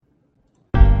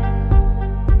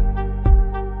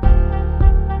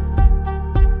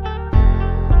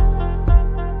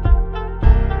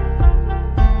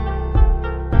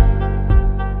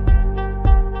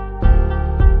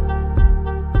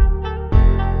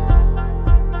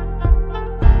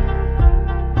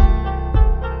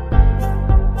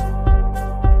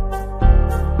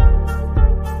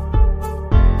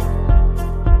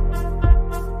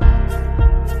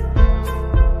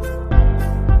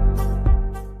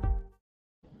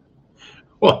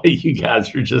Well, you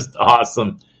guys are just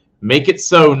awesome. Make it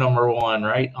so, number one,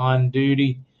 right? On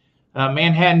duty.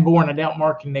 Manhattan born. I doubt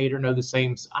Mark and Nader know the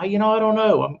same. I don't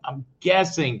know. I'm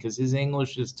guessing because his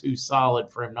English is too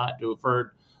solid for him not to have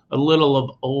heard a little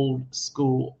of old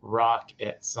school rock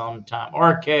at some time.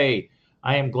 RK,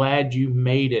 I am glad you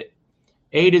made it.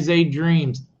 A to Z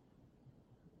Dreams.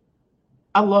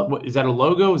 I love what is that a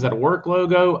logo? Is that a work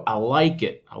logo? I like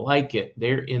it. I like it.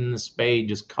 They're in the spade.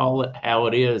 Just call it how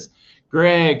it is.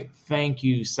 Greg, thank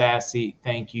you, Sassy.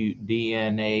 Thank you,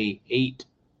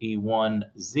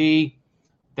 DNA8E1Z.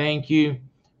 Thank you.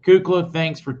 Kukla,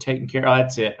 thanks for taking care. Oh,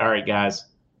 that's it. All right, guys.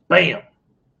 Bam.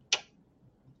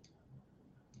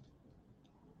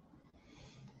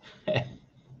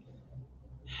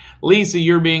 Lisa,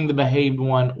 you're being the behaved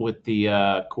one with the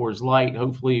Coors Light.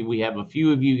 Hopefully, we have a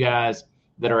few of you guys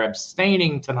that are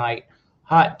abstaining tonight.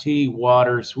 Hot tea,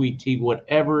 water, sweet tea,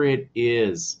 whatever it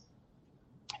is.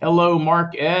 Hello,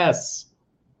 Mark S.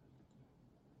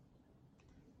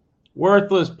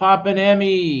 Worthless, Poppin'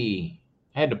 Emmy.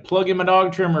 Had to plug in my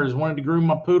dog trimmers. Wanted to groom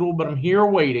my poodle, but I'm here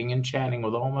waiting and chatting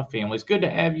with all my family. It's good to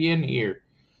have you in here,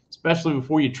 especially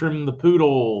before you trim the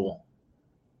poodle.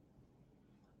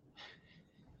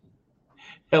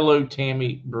 Hello,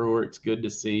 Tammy Brewer. It's good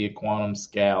to see you, Quantum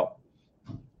Scout.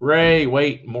 Ray,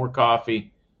 wait, more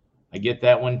coffee. I get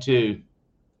that one too.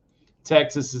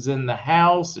 Texas is in the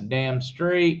house, damn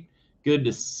straight. Good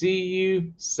to see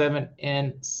you.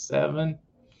 7N7.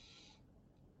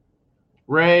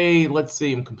 Ray, let's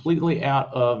see. I'm completely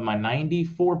out of my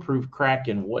 94 proof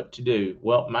Kraken. What to do?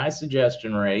 Well, my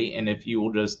suggestion, Ray, and if you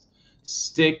will just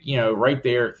stick, right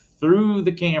there through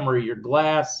the camera, your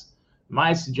glass.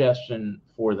 My suggestion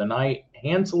for the night,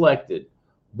 hand-selected,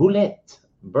 Boulette,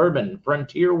 Bourbon,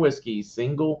 Frontier Whiskey,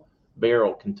 Single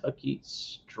Barrel, Kentucky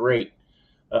Straight.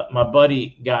 My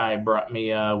buddy Guy brought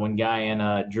me, when Guy and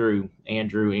Andrew,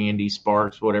 Andy,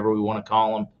 Sparks, whatever we want to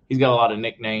call him. He's got a lot of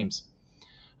nicknames.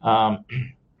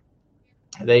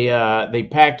 They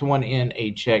packed one in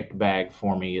a checked bag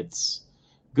for me. It's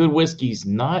good whiskey's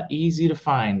not easy to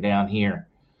find down here.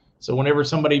 So whenever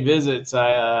somebody visits,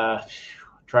 I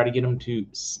try to get them to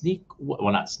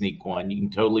not sneak one. You can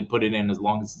totally put it in as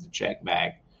long as it's a check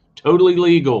bag. Totally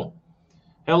legal.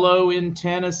 Hello in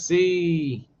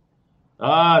Tennessee.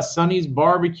 Sonny's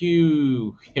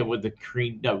Barbecue. Yeah, with the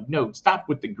green. No, stop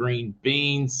with the green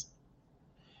beans.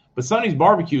 But Sonny's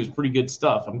Barbecue is pretty good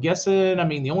stuff. I'm guessing,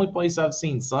 the only place I've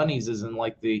seen Sonny's is in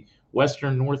like the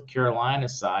western North Carolina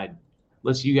side.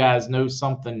 Unless you guys know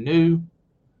something new.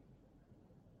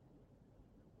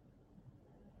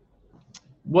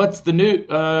 What's the new?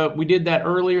 We did that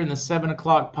earlier in the 7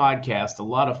 o'clock podcast. A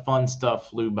lot of fun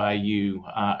stuff flew by you.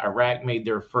 Iraq made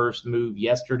their first move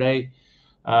yesterday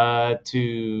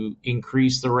to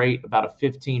increase the rate about a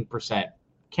 15%.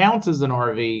 Counts as an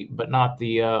RV, but not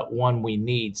the one we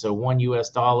need. So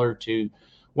 $1 to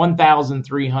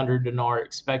 1,300 dinar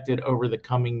expected over the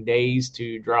coming days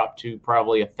to drop to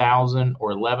probably 1,000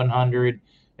 or 1,100.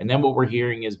 And then what we're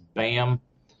hearing is bam.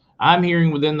 I'm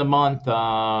hearing within the month.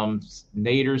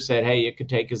 Nader said, hey, it could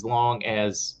take as long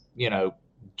as,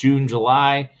 June,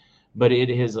 July, but it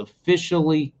has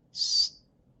officially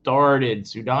started.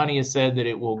 Sudani has said that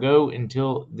it will go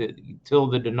until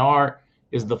the dinar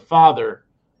is the father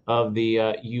of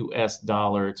the U.S.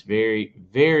 dollar. It's very,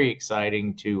 very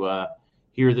exciting to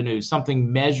hear the news.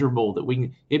 Something measurable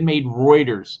that it made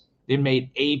Reuters. It made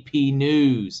AP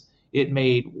News. It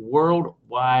made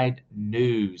worldwide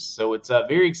news. So it's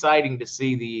very exciting to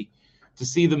see the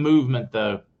movement,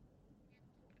 though.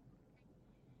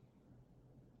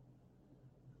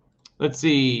 Let's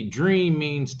see. Dream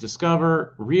means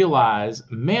discover, realize,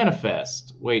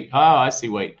 manifest. I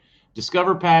see.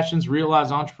 Discover passions,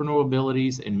 realize entrepreneurial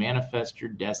abilities, and manifest your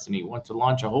destiny. Want to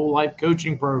launch a whole life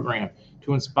coaching program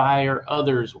to inspire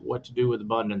others what to do with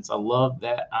abundance. I love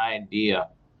that idea.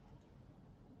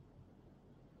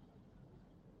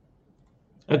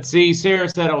 Let's see. Sarah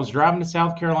said, I was driving to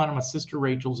South Carolina, my sister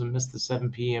Rachel's, and missed the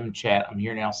 7 p.m. chat. I'm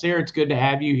here now. Sarah, it's good to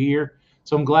have you here.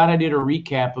 So I'm glad I did a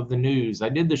recap of the news. I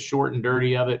did the short and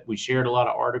dirty of it. We shared a lot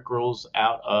of articles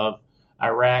out of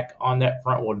Iraq on that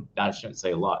front. Well, I shouldn't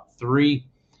say a lot. 3.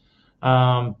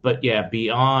 But yeah,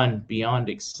 beyond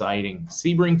exciting.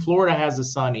 Sebring, Florida has a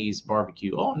Sonny's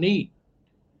barbecue. Oh, neat.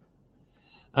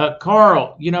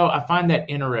 Carl, I find that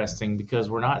interesting because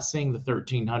we're not seeing the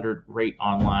 1,300 rate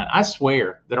online. I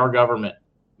swear that our government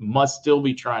must still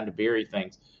be trying to bury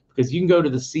things because you can go to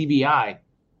the CBI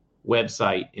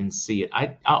website and see it.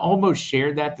 I almost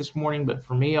shared that this morning, but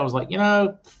for me, I was like,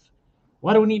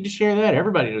 why do we need to share that?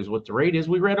 Everybody knows what the rate is.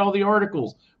 We read all the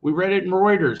articles. We read it in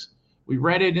Reuters. We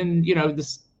read it in,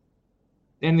 this.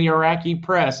 in the Iraqi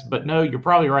press. But no, you're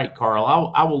probably right,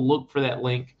 Carl. I will look for that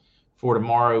link for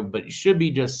tomorrow, but it should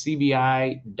be just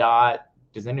CBI dot.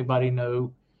 Does anybody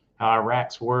know how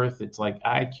Iraq's worth? It's like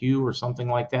IQ or something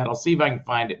like that. I'll see if I can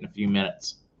find it in a few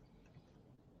minutes.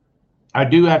 I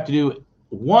do have to do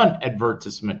one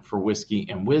advertisement for Whiskey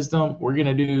and Wisdom. We're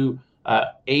going to do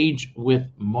Age with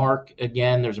Mark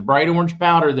again. There's a bright orange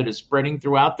powder that is spreading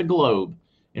throughout the globe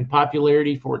in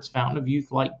popularity for its fountain of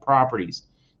youth-like properties.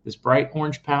 This bright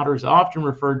orange powder is often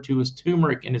referred to as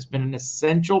turmeric and has been an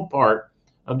essential part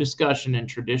of discussion in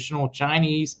traditional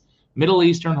Chinese, Middle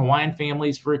Eastern, Hawaiian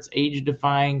families for its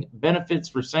age-defying benefits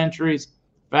for centuries.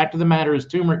 Fact of the matter is,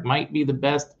 turmeric might be the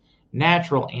best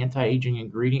natural anti-aging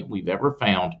ingredient we've ever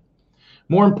found.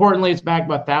 More importantly, it's backed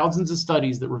by thousands of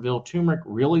studies that reveal turmeric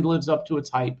really lives up to its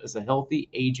hype as a healthy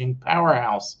aging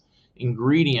powerhouse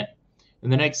ingredient. In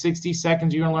the next 60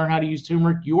 seconds, you're going to learn how to use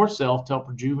turmeric yourself to help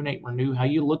rejuvenate, renew how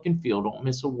you look and feel. Don't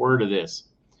miss a word of this.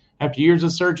 After years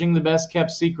of searching, the best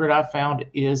kept secret I've found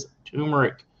is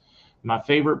turmeric. My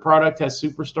favorite product has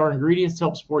superstar ingredients to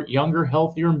help support younger,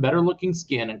 healthier, and better looking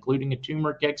skin, including a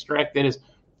turmeric extract that is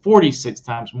 46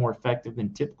 times more effective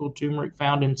than typical turmeric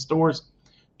found in stores.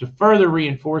 To further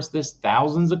reinforce this,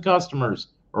 thousands of customers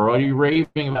are already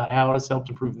raving about how it has helped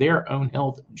improve their own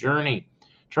health journey.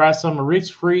 Try some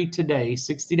risk-free today,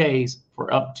 60 days,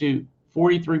 for up to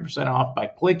 43% off by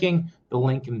clicking the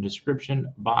link in the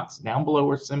description box down below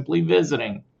or simply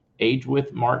visiting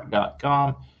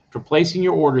agewithmark.com. For placing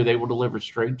your order, they will deliver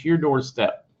straight to your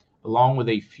doorstep, along with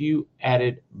a few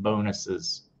added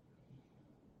bonuses.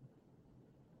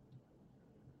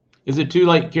 Is it too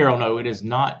late, Carol? No, it is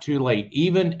not too late.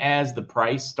 Even as the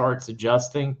price starts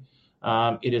adjusting,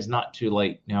 it is not too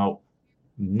late. Now,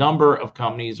 number of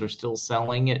companies are still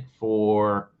selling it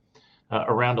for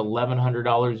around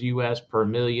 $1,100 US per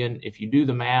million. If you do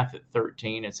the math at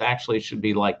 13, it's actually should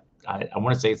be like, I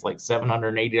want to say it's like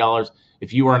 $780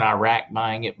 if you were in Iraq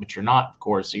buying it, but you're not, of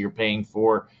course, so you're paying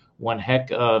for one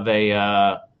heck of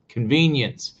a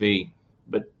convenience fee.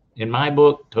 But in my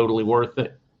book, totally worth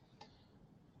it.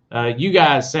 You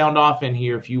guys sound off in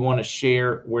here if you want to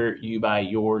share where you buy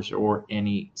yours or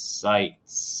any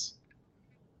sites.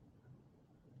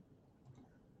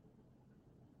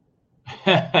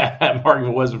 Mark, if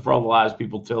it wasn't for all the lies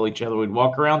people tell each other, we'd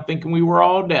walk around thinking we were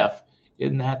all deaf.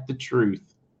 Isn't that the truth?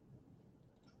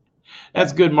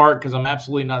 That's good, Mark, because I'm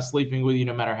absolutely not sleeping with you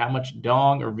no matter how much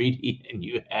dong or VDN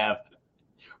you have.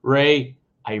 Ray,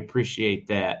 I appreciate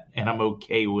that, and I'm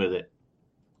okay with it.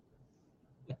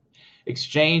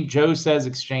 Exchange, Joe says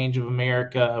Exchange of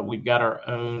America. We've got our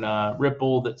own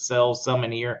Ripple that sells some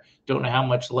in here. Don't know how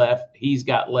much left he's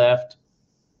got left.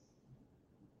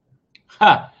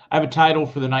 Ha! I have a title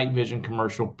for the night vision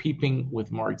commercial, Peeping with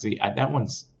MarkZ. That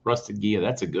one's Rusted Gia.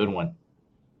 That's a good one.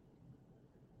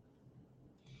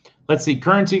 Let's see.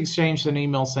 Currency Exchange sent an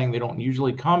email saying they don't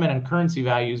usually comment on currency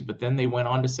values, but then they went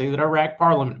on to say that Iraq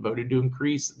Parliament voted to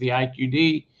increase the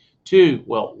IQD to,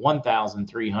 well,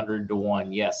 1,300 to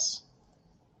 1. Yes.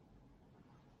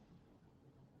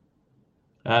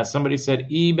 Somebody said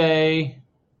eBay.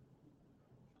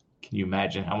 Can you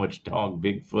imagine how much dog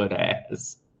Bigfoot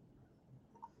has?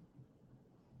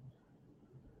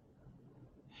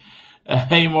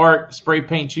 Hey, Mark, spray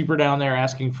paint cheaper down there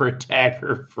asking for a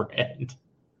tagger friend.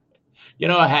 You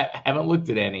know, I haven't looked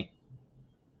at any.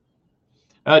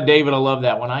 David, I love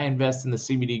that one. I invest in the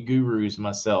CBD gurus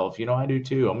myself. You know, I do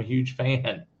too. I'm a huge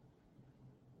fan.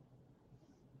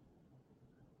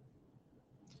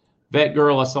 Vet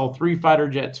Girl, I saw 3 fighter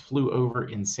jets flew over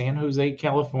in San Jose,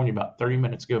 California about 30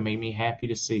 minutes ago. Made me happy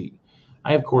to see.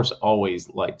 I, of course, always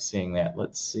like seeing that.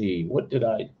 Let's see. What did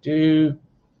I do?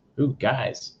 Ooh,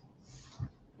 guys.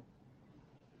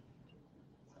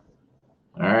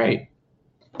 All right.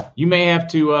 You may have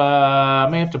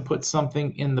to put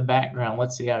something in the background.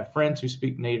 Let's see. I have friends who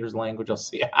speak Nader's language. I'll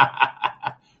see.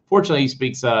 Fortunately, he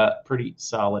speaks pretty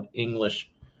solid English.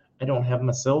 I don't have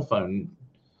my cell phone.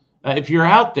 If you're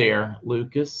out there,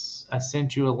 Lucas, I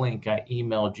sent you a link. I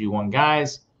emailed you one,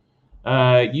 guys.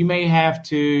 You may have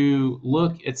to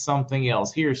look at something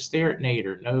else. Here, stare at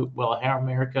Nader. No, well, how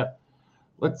America.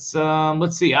 Let's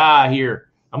see. Here.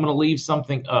 I'm going to leave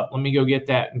something up. Let me go get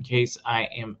that in case I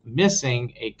am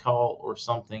missing a call or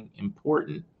something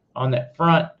important on that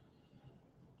front.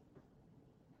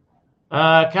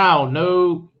 Kyle,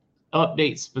 no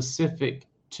update specific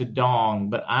to Dong,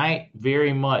 but I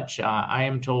very much, I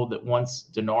am told that once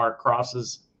Dinar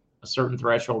crosses a certain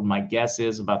threshold, my guess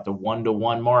is about the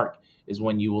 1-to-1 mark is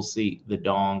when you will see the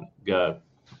Dong go.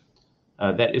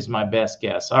 That is my best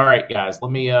guess. All right, guys,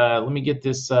 let me get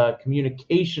this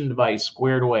communication device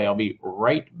squared away. I'll be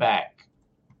right back.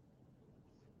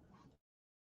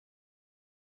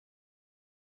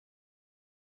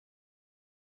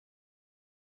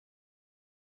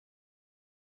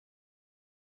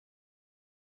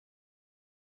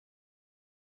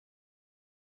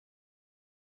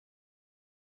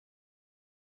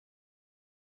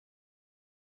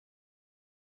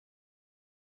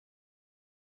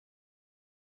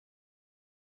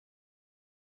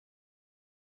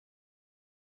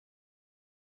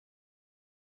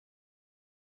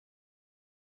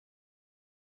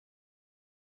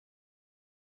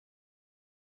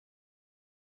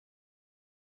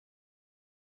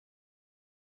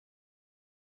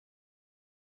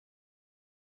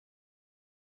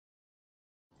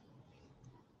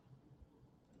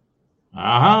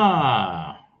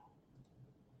 Aha!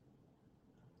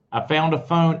 I found a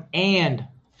phone and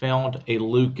found a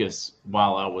Lucas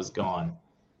while I was gone.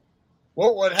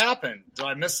 What happened? Did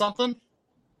I miss something?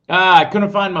 I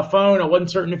couldn't find my phone. I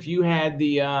wasn't certain if you had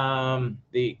the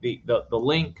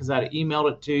link because I'd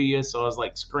emailed it to you. So I was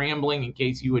like scrambling in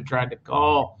case you had tried to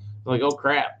call. Like, oh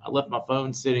crap! I left my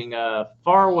phone sitting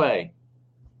far away.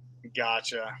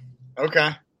 Gotcha.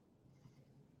 Okay.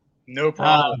 No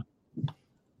problem.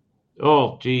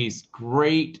 Oh, geez,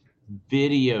 great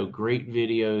video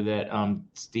that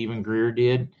Stephen Greer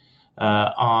did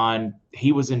on.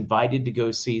 He was invited to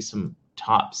go see some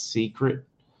top secret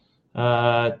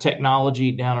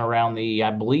technology down around I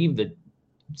believe that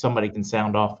somebody can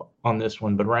sound off on this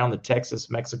one, but around the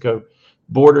Texas-Mexico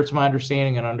border, to my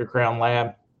understanding, an underground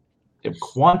lab of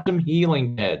quantum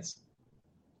healing beds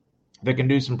that can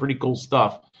do some pretty cool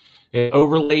stuff. It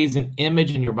overlays an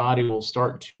image and your body will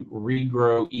start to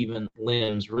regrow even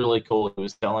limbs. Really cool. He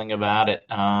was telling about it.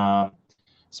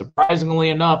 Surprisingly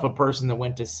enough, a person that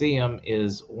went to see him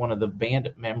is one of the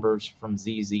band members from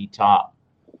ZZ Top.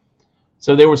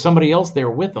 So there was somebody else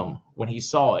there with him when he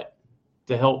saw it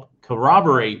to help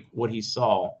corroborate what he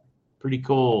saw. Pretty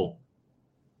cool.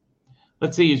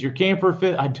 Let's see. Is your camper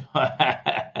fit?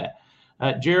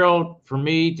 Gerald, for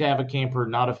me to have a camper,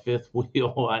 not a fifth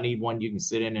wheel, I need one you can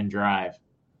sit in and drive.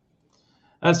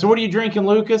 So what are you drinking,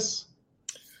 Lucas?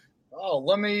 Oh,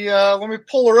 let me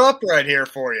pull her up right here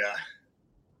for you.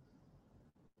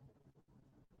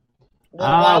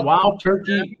 Wild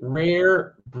Turkey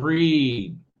Rare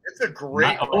Breed. It's a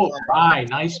great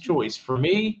nice choice. For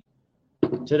me,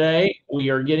 today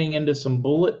we are getting into some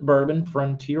Bullet Bourbon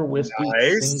Frontier Whiskey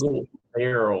Single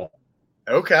Barrel.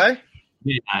 Okay.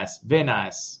 Very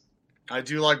nice. I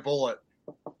do like Bullet.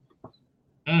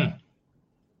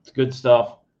 It's good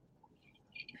stuff.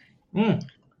 I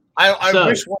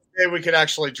wish one day we could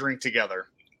actually drink together.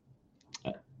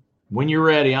 When you're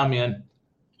ready, I'm in.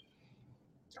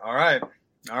 All right.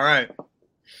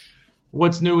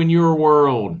 What's new in your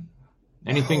world?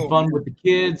 Anything fun with the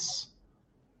kids?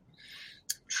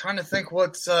 I'm trying to think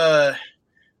what's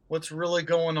really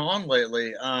going on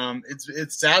lately.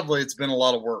 It's sadly it's been a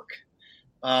lot of work.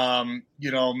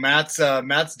 Matt's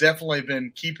definitely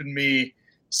been keeping me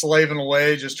slaving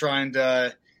away, just trying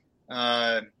to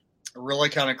really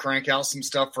kind of crank out some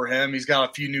stuff for him. He's got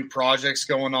a few new projects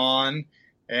going on,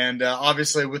 and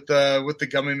obviously with the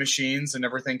gummy machines and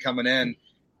everything coming in,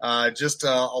 just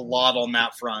a lot on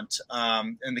that front.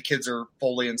 And the kids are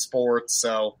fully in sports,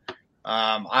 so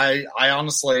I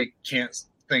honestly can't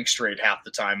think straight half the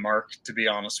time, Mark, to be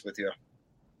honest with you.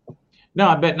 No,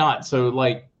 I bet not. So,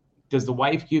 like, does the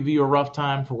wife give you a rough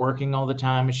time for working all the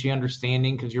time? Is she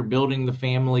understanding because you're building the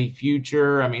family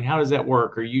future? I mean, how does that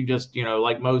work? Or you just,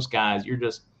 like most guys,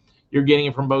 you're getting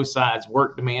it from both sides.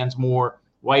 Work demands more,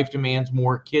 wife demands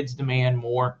more, kids demand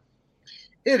more.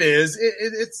 It is.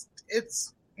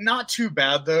 It's not too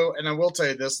bad though. And I will tell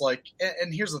you this, like,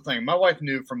 and here's the thing. My wife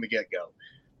knew from the get-go,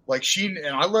 like and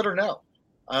I let her know,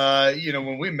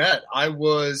 when we met, I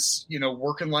was,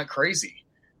 working like crazy.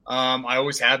 I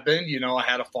always have been, I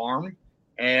had a farm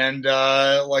and,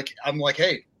 I'm like,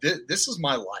 hey, this is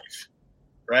my life.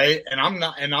 Right. And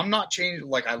I'm not changing.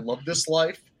 Like, I love this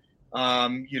life.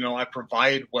 I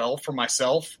provide well for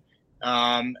myself.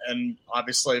 And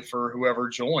obviously for whoever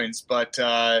joins, but,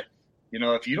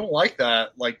 if you don't like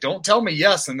that, like, don't tell me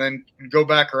yes. And then go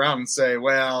back around and say,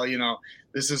 well,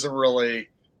 this isn't really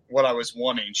what I was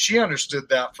wanting. She understood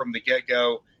that from the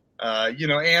get-go.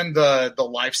 And the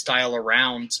lifestyle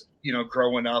around,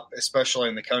 growing up, especially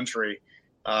in the country,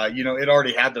 it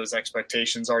already had those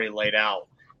expectations already laid out.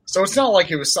 So it's not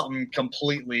like it was something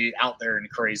completely out there and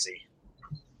crazy,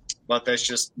 but that's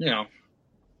just, that's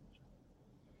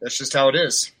just how it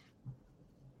is.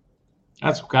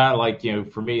 That's kind of like,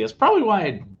 for me, it's probably why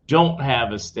I don't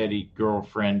have a steady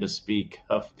girlfriend to speak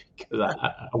of, because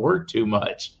I work too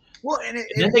much. Well, and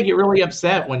then they get really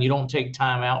upset when you don't take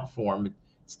time out for them.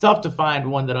 It's tough to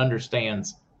find one that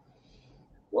understands.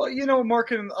 Well,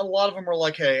 Mark, and a lot of them are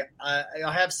like, hey,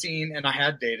 I have seen and I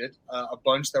had dated a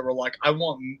bunch that were like, I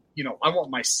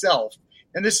want myself,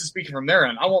 and this is speaking from their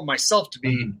end, I want myself to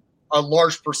be a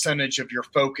large percentage of your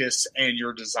focus and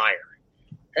your desire.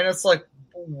 And it's like,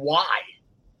 why?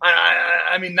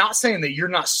 I mean, not saying that you're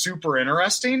not super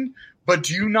interesting, but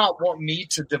do you not want me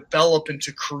to develop and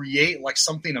to create like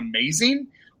something amazing?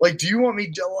 Like, do you want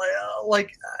me to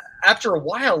like after a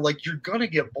while, like, you're going to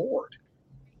get bored.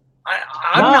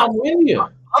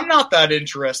 I'm not that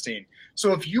interesting.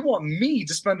 So if you want me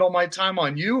to spend all my time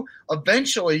on you,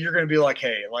 eventually you're going to be like,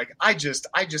 hey, like, I just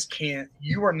can't,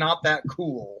 you are not that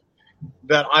cool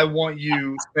that I want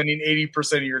you spending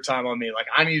 80% of your time on me. Like,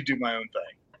 I need to do my own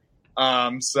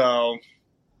thing. So,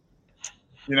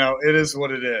 it is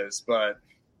what it is, but.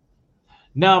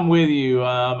 No, I'm with you.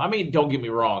 I mean, don't get me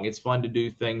wrong. It's fun to do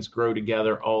things, grow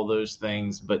together, all those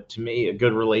things. But to me, a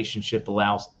good relationship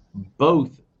allows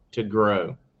both to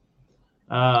grow.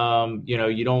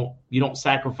 You don't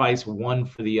sacrifice one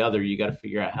for the other. You got to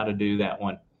figure out how to do that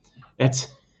one. That's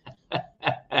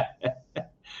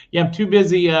yeah. I'm too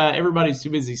busy. Everybody's too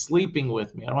busy sleeping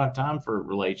with me. I don't have time for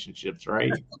relationships,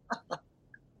 right?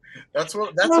 That's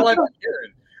what I've been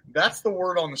hearing. That's the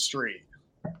word on the street.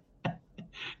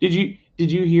 Did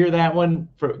you hear that one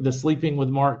for the sleeping with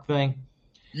Mark thing?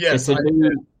 Yes.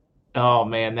 Oh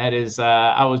man, that is.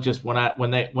 I was just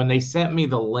when they sent me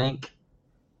the link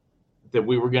that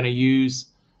we were going to use,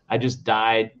 I just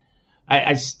died.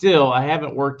 I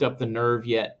haven't worked up the nerve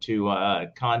yet to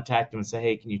contact them and say,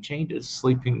 hey, can you change it to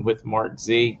sleeping with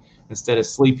MarkZ instead of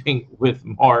sleeping with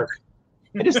Mark?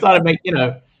 I just thought it'd make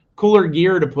cooler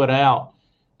gear to put out,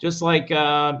 just like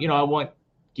I want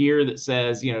gear that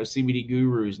says CBD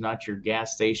Gurus, not your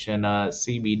gas station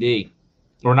CBD,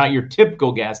 or not your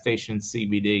typical gas station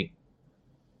CBD.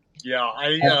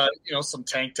 Yeah, some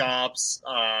tank tops.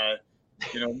 I'm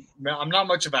not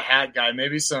much of a hat guy.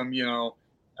 Maybe some,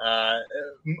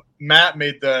 Matt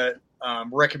made the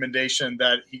recommendation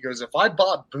that he goes, if I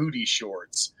bought booty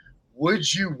shorts,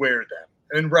 would you wear them?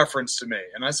 In reference to me.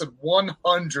 And I said,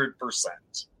 100%.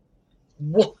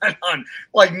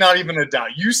 Like, not even a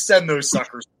doubt. You send those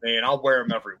suckers to me and I'll wear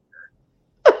them everywhere.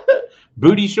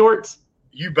 Booty shorts?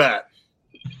 You bet.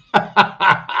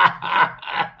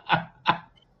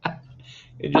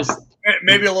 It just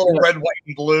maybe a little red, white,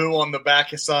 and blue on the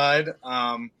back side.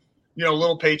 A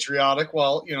little patriotic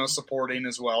while supporting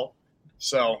as well.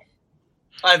 So,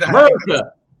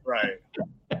 America, right?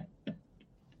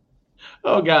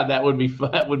 Oh God, that would be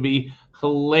fun. That would be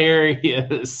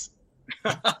hilarious.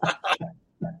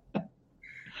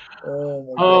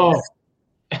 Oh,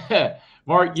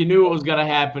 Mark, you knew what was going to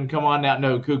happen. Come on now.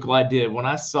 No, Kukla, I did. When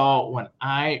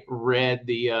I read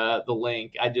the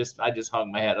link, I just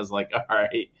hung my head. I was like, all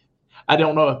right, I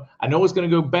don't know. I know it's going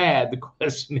to go bad. The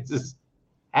question is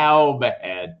how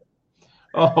bad.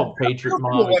 Oh, Patriot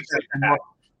Mom.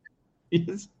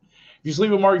 If you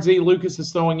sleep with MarkZ, Lucas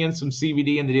is throwing in some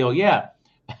CBD in the deal. Yeah.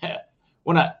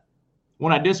 When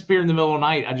I disappear in the middle of the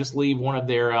night, I just leave one of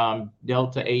their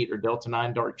Delta 8 or Delta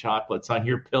 9 dark chocolates on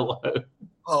your pillow.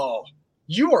 Oh,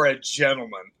 you are a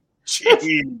gentleman.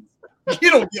 Jeez.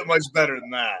 You don't get much better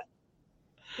than that.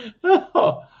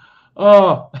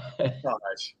 Oh.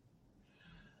 Gosh.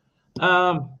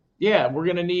 Yeah, we're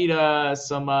going to need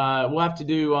some we'll have to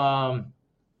do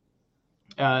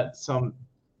some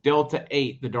Delta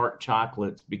 8, the dark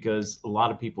chocolates, because a lot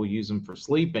of people use them for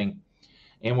sleeping.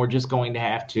 And we're just going to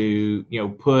have to,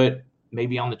 put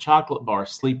maybe on the chocolate bar,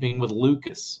 sleeping with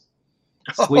Lucas,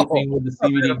 sleeping with the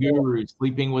CBD Guru,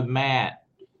 sleeping with Matt,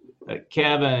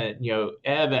 Kevin,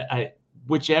 Evan,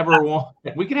 whichever one.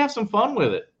 We could have some fun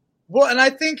with it. Well, and I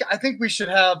think we should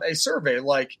have a survey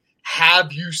like,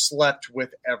 have you slept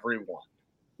with everyone?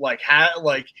 Like,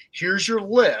 here's your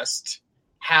list.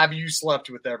 Have you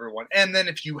slept with everyone? And then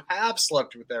if you have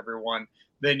slept with everyone,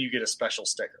 then you get a special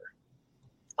sticker.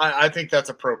 I think that's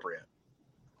appropriate.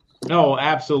 Oh,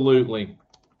 absolutely.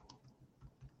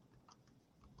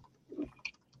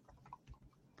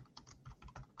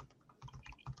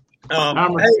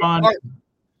 I'm responding.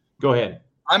 Go ahead.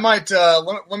 I might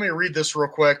let me read this real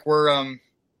quick.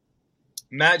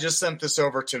 Matt just sent this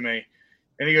over to me,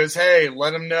 and he goes, "Hey,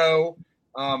 let him know."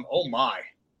 Oh my.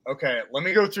 Okay, let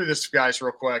me go through this, guys,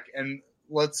 real quick, and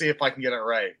let's see if I can get it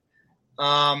right.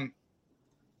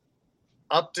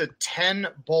 Up to 10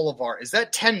 Bolivar. Is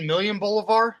that 10 million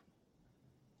Bolivar?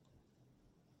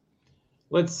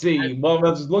 Let's see. Well, I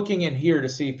was looking in here to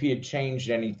see if he had changed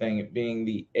anything, it being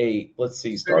the 8. Let's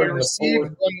see. So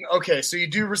so you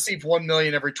do receive 1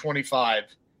 million every 25.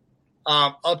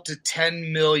 Up to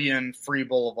 10 million free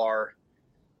Bolivar.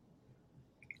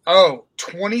 Oh,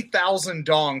 20,000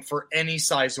 dong for any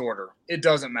size order. It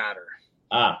doesn't matter.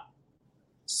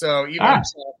 So even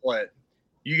chocolate,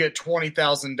 you get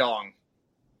 20,000 dong.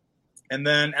 And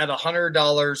then at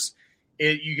 $100,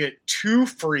 you get 2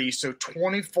 free, so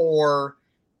 24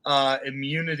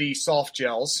 immunity soft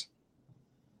gels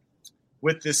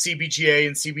with the CBGA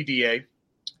and CBDA.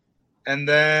 And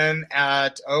then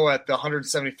at the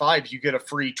 175, you get a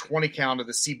free 20 count of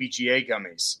the CBGA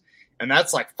gummies. And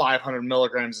that's like 500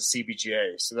 milligrams of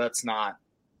CBGA. So that's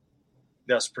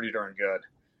pretty darn good.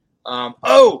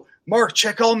 Mark,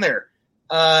 check on there.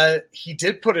 he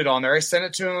did put it on there. I sent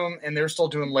it to him, and they're still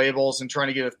doing labels and trying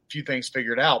to get a few things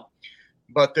figured out.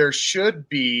 But there should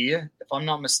be, if I'm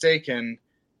not mistaken,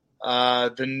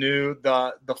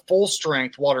 the full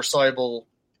strength water soluble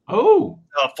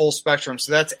full spectrum.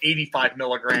 So that's 85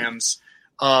 milligrams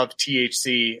of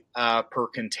THC per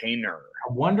container.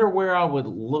 I wonder where I would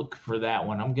look for that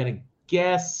one. I'm going to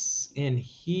guess in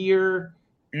here.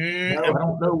 No, I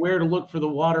don't know where to look for the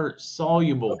water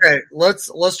soluble. Okay,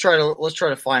 let's try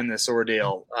to find this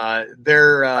ordeal.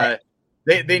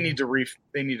 They need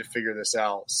to figure this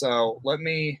out. So give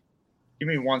me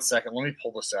 1 second. Let me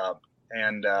pull this up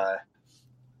and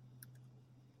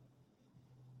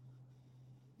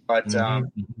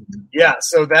yeah.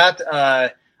 So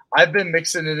that I've been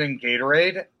mixing it in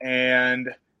Gatorade,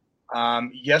 and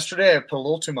yesterday I put a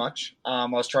little too much. I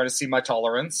was trying to see my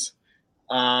tolerance.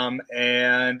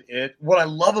 And what I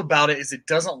love about it is it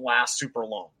doesn't last super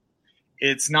long.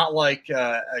 It's not like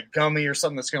a gummy or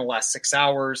something that's going to last 6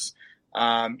 hours,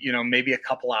 maybe a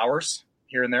couple hours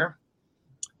here and there.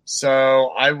 So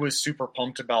I was super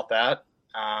pumped about that.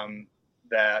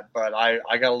 But I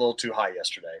got a little too high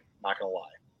yesterday. Not going to lie.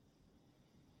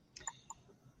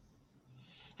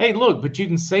 Hey, look, but you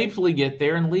can safely get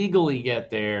there and legally get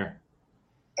there.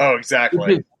 Oh,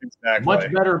 exactly.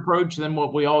 Much better approach than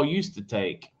what we all used to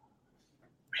take.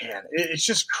 Man, it's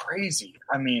just crazy.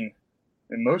 I mean,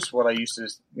 and most of what I used to,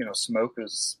 smoke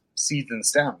was seeds and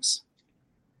stems.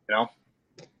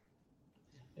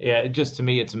 Yeah, to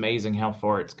me, it's amazing how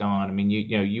far it's gone. I mean,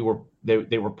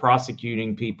 they were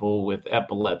prosecuting people with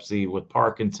epilepsy, with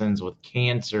Parkinson's, with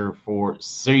cancer for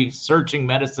searching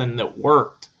medicine that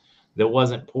worked, that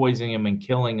wasn't poisoning them and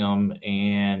killing them.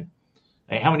 And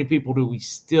how many people do we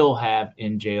still have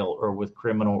in jail or with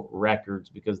criminal records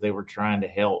because they were trying to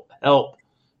help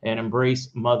and embrace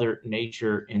Mother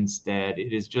Nature instead?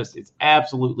 It's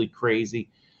absolutely crazy.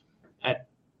 But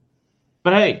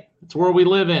hey, it's where we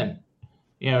live in.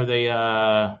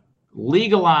 They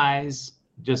legalize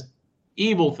just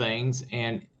evil things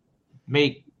and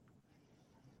make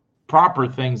proper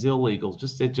things illegal.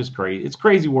 It's just crazy. It's a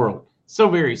crazy world. So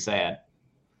very sad.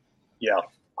 Yeah,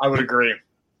 I would agree.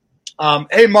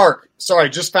 Hey, Mark, sorry,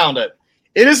 just found it.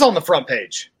 It is on the front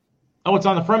page. Oh, it's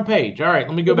on the front page. All right,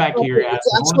 let me go back here. It's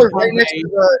actually right next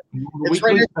to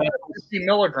the 50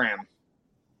 milligram.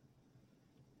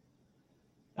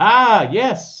 Ah,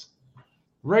 yes.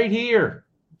 Right here.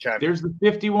 Okay. There's the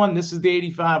 51. This is the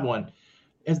 85 one.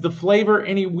 Is the flavor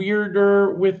any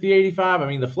weirder with the 85? I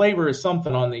mean, the flavor is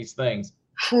something on these things.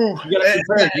 You got to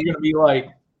compare it. You're going to be like,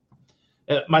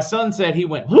 my son said he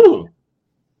went, whoo,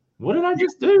 what did I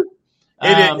just do?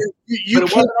 But it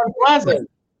wasn't unpleasant.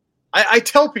 I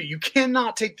tell people, you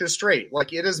cannot take this straight.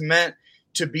 Like, it is meant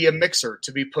to be a mixer,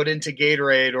 to be put into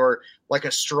Gatorade or like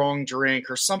a strong drink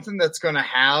or something that's going to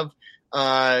have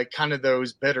kind of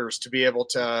those bitters to be able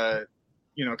to,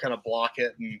 kind of block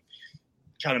it and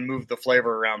kind of move the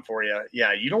flavor around for you.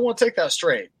 Yeah, you don't want to take that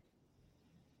straight.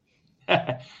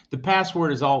 The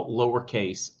password is all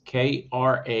lowercase, KRAMCBD.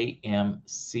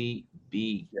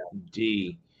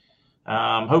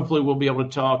 Hopefully we'll be able to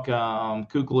talk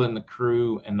Kukla and the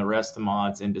crew and the rest of the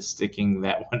mods into sticking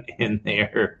that one in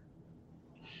there.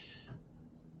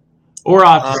 Or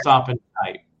I'll have to stop and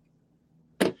type.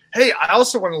 Hey, I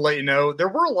also want to let you know, there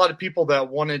were a lot of people that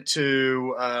wanted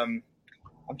to, I'm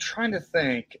trying to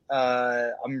think,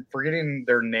 I'm forgetting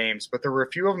their names, but there were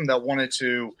a few of them that wanted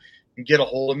to get a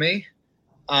hold of me.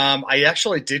 I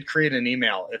actually did create an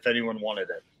email if anyone wanted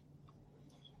it.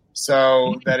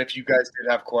 So that if you guys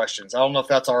did have questions, I don't know if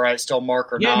that's all right still,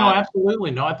 Mark, or not. Yeah, no,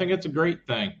 absolutely. No, I think it's a great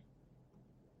thing.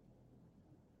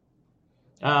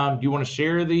 Do you want to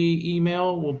share the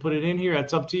email? We'll put it in here.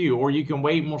 That's up to you. Or you can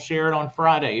wait and we'll share it on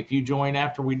Friday if you join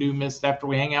after we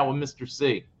hang out with Mr.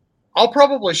 C. I'll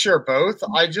probably share both.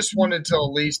 I just wanted to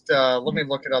at least let me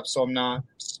look it up so I'm not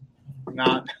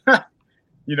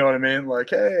you know what I mean? Like,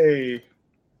 hey,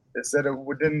 it said it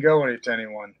didn't go to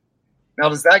anyone. Now,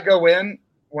 does that go in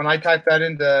when I type that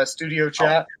into studio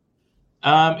chat?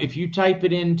 If you type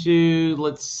it into,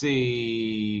 let's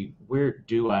see, where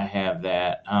do I have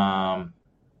that?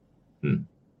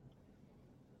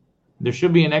 There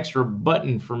should be an extra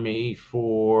button for me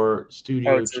for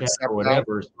studio chat or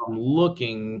whatever. So I'm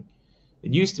looking.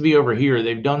 It used to be over here.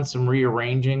 They've done some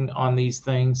rearranging on these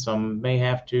things, so I may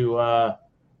have to. I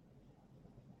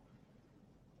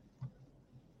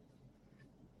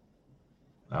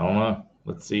don't know.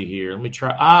 Let's see here. Let me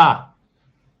try.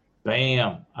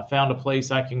 Bam. I found a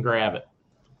place I can grab it.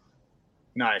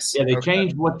 Nice. Yeah, they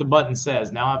changed what the button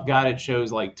says. Now I've got it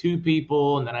shows like 2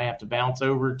 people, and then I have to bounce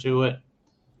over to it.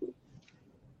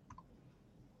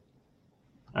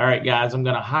 All right, guys, I'm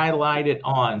going to highlight it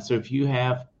on. So if you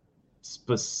have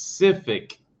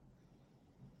specific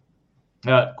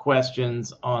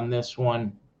questions on this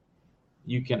one,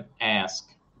 you can ask.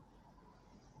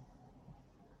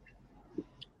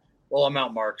 Well, I'm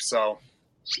out, Mark, so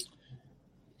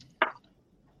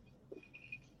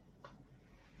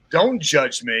don't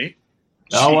judge me.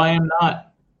 No, I am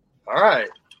not. All right.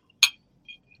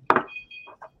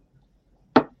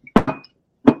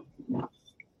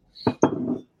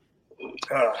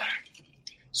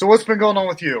 So what's been going on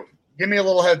with you? Give me a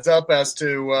little heads up as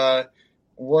to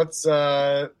what's,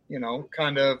 kind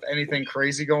of anything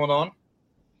crazy going on.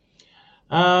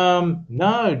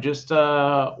 No, just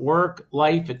work,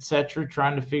 life, etc.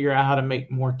 Trying to figure out how to make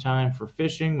more time for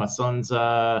fishing. My son's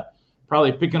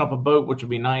probably picking up a boat, which would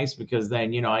be nice because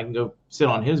then, I can go sit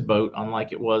on his boat,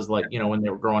 unlike it was when they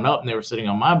were growing up and they were sitting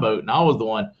on my boat and I was the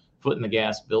one footing the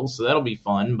gas bill. So that'll be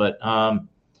fun. But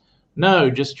no,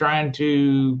 just trying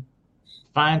to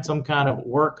find some kind of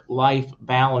work-life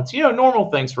balance. Normal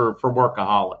things for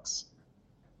workaholics.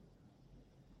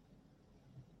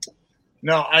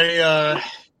 No, have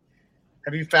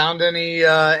you found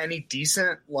any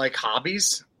decent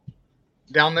hobbies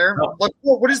down there?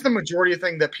 What is the majority of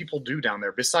thing that people do down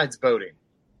there besides boating?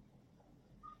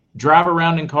 Drive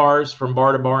around in cars from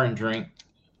bar to bar and drink.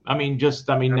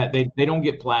 That they don't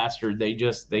get plastered. They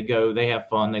go, they have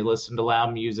fun. They listen to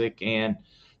loud music, and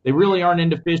they really aren't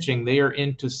into fishing. They are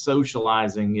into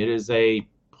socializing. It is a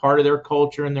part of their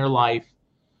culture and their life.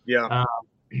 Yeah.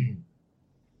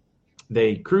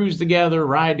 They cruise together,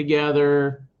 ride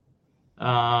together,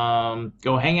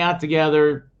 go hang out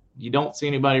together. You don't see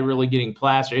anybody really getting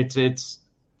plastered.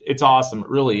 It's awesome. It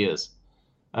really is.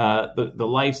 The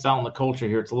lifestyle and the culture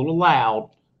here, it's a little loud,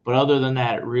 but other than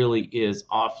that, it really is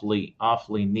awfully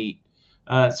neat.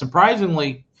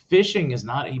 Surprisingly, fishing is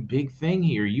not a big thing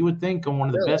here. You would think on one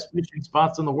of the best fishing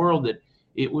spots in the world that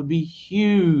it would be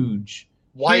huge.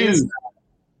 Why is that?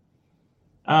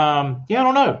 I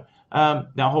don't know.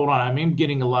 Now, hold on. I'm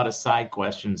getting a lot of side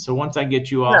questions. So once I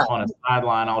get you off on a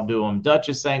sideline, I'll do them. Dutch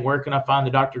is saying, where can I find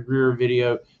the Dr. Greer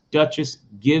video? Duchess,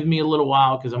 give me a little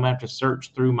while because I'm going to have to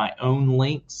search through my own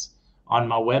links on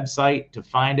my website to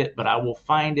find it, but I will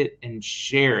find it and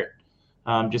share it.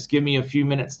 Just give me a few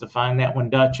minutes to find that one,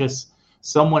 Duchess.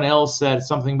 Someone else said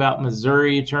something about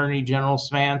Missouri Attorney General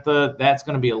Samantha. That's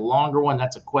going to be a longer one.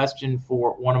 That's a question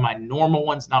for one of my normal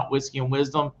ones, not Whiskey and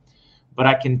Wisdom. But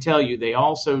I can tell you, they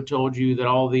also told you that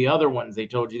all the other ones, they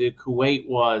told you that Kuwait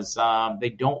was, they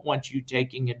don't want you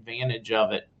taking advantage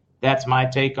of it. That's my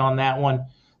take on that one.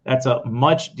 That's a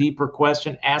much deeper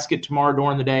question. Ask it tomorrow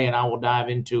during the day, and I will dive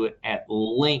into it at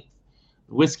length.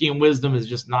 Whiskey and Wisdom is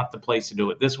just not the place to do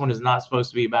it. This one is not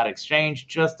supposed to be about exchange,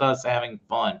 just us having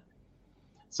fun.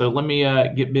 So let me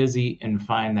get busy and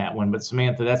find that one. But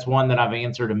Samantha, that's one that I've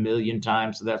answered 1,000,000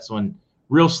 times. So that's one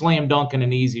real slam dunk and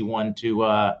an easy one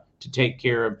to take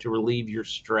care of, to relieve your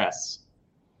stress.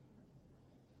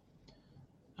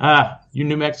 You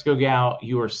New Mexico gal,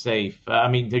 you are safe.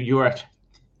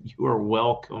 You are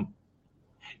welcome.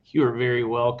 You are very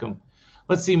welcome.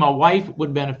 Let's see. My wife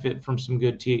would benefit from some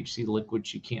good THC liquid.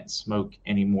 She can't smoke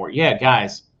anymore. Yeah,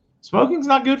 guys, smoking's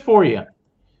not good for you.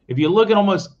 If you look at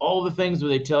almost all the things where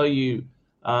they tell you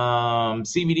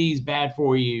CBD is bad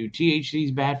for you, THC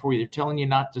is bad for you, they're telling you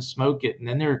not to smoke it, and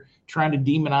then they're trying to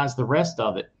demonize the rest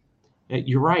of it.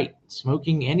 You're right.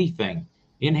 Smoking anything,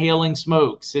 inhaling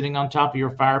smoke, sitting on top of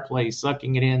your fireplace,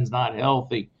 sucking it in is not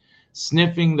healthy.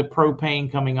 Sniffing the propane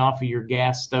coming off of your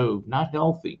gas stove, not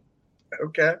healthy.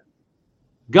 Okay.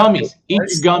 Gummies. Eat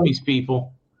your gummies,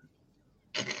 people.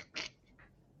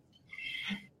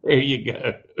 There you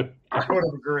go. I would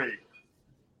have agreed.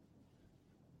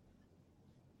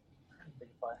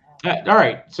 All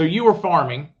right. So you were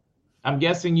farming. I'm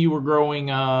guessing you were growing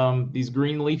these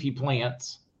green leafy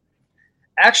plants.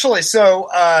 Actually, so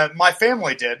my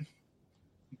family did,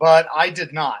 but I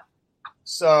did not.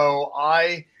 So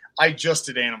I just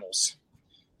did animals.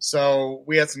 So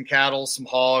we had some cattle, some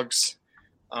hogs,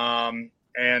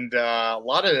 and a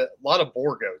lot of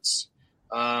boar goats.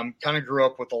 Kind of grew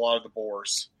up with a lot of the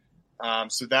boars.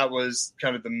 So that was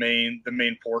kind of the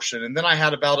main portion. And then I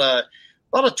had about a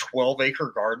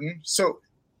 12-acre garden. So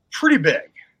pretty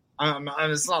big.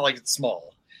 It's not like it's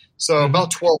small. So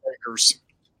about 12 acres.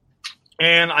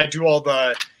 And I do all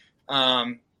the, I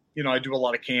do a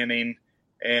lot of canning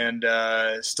and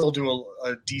still do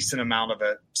a decent amount of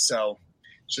it. So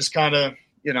it's just kind of,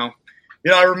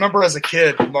 I remember as a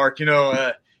kid, Mark,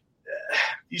 you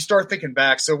start thinking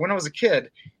back. So when I was a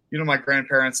kid, my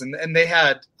grandparents, and they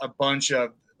had a bunch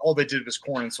of, all they did was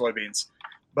corn and soybeans,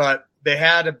 but they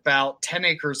had about 10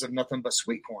 acres of nothing but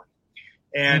sweet corn.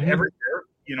 And every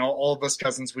year, all of us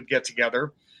cousins would get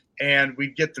together, and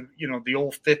we'd get the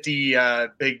old 50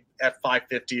 big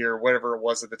F550 or whatever it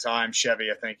was at the time, Chevy,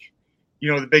 I think,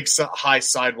 the big high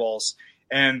sidewalls,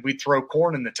 and we'd throw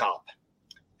corn in the top,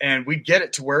 and we'd get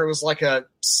it to where it was like a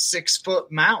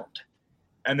 6-foot mound.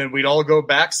 And then we'd all go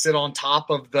back, sit on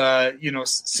top of the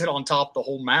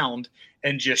whole mound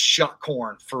and just shuck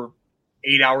corn for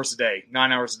 8 hours a day,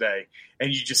 9 hours a day.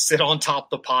 And you just sit on top of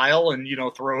the pile and,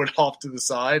 throw it off to the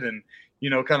side and,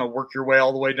 kind of work your way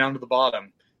all the way down to the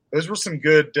bottom. Those were some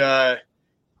good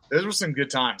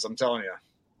times, I'm telling you.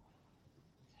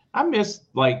 I miss,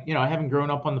 having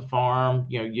grown up on the farm,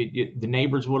 the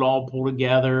neighbors would all pull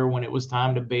together when it was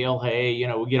time to bale hay,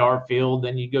 we get our field,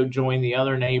 then you go join the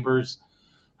other neighbors.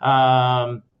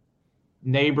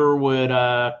 Neighbor would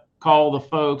call the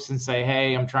folks and say,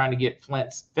 hey, I'm trying to get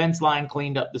Flint's fence line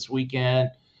cleaned up this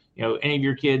weekend. Any of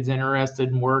your kids interested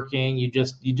in working? You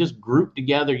just group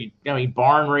together,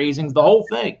 barn raisings, the whole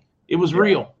thing. It was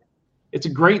real. It's a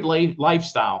great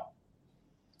lifestyle.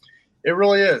 It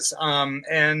really is.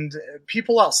 And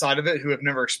people outside of it who have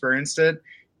never experienced it,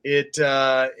 you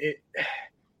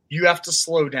have to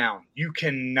slow down. You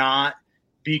cannot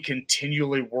be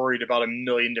continually worried about a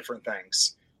million different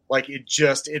things. Like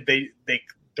those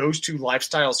two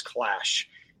lifestyles clash,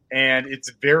 and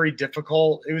it's very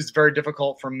difficult. It was very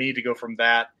difficult for me to go from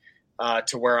that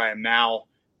to where I am now.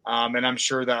 And I'm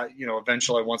sure that,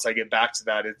 eventually once I get back to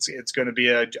that, it's going to be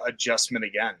an adjustment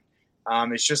again.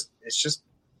 It's just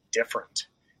different.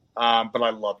 But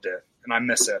I loved it and I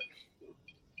miss it.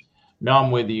 No,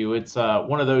 I'm with you. It's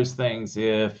one of those things.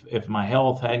 If my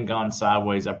health hadn't gone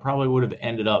sideways, I probably would have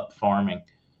ended up farming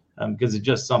because it's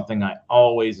just something I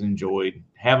always enjoyed.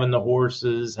 Having the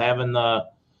horses, having the,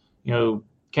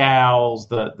 cows,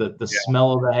 the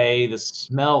smell of the hay, the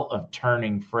smell of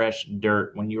turning fresh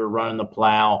dirt when you were running the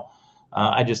plow.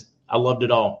 I loved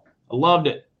it all. I loved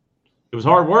it. It was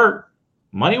hard work.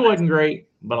 Money wasn't great,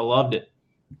 but I loved it.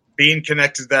 Being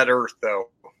connected to that earth, though,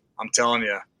 I'm telling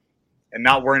you. And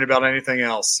not worrying about anything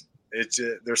else.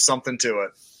 There's something to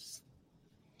it.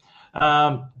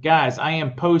 Guys, I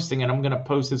am posting, and I'm going to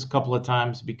post this a couple of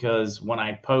times because when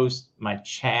I post, my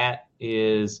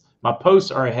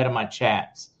posts are ahead of my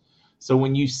chats. So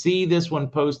when you see this one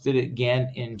posted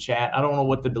again in chat, I don't know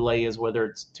what the delay is, whether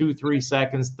it's 2-3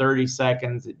 seconds, 30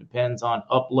 seconds. It depends on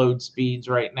upload speeds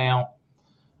right now,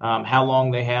 how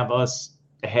long they have us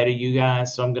ahead of you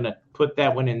guys. So I'm going to put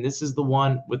that one in. This is the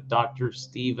one with Dr.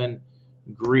 Stephen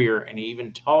Greer, and he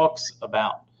even talks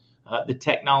about the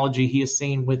technology he has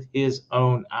seen with his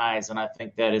own eyes, and I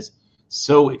think that is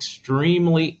so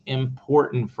extremely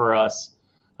important for us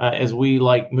as we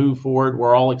move forward.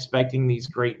 We're all expecting these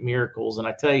great miracles, and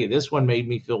I tell you, this one made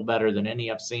me feel better than any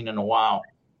I've seen in a while.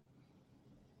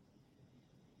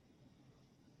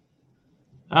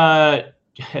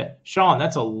 Sean,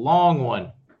 that's a long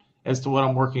one as to what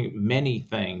I'm working, many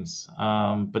things.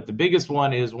 But the biggest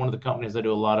one is one of the companies I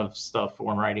do a lot of stuff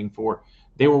for and writing for.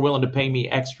 They were willing to pay me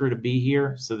extra to be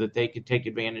here so that they could take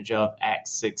advantage of Act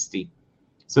 60.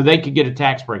 So they could get a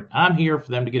tax break. I'm here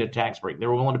for them to get a tax break. They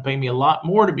were willing to pay me a lot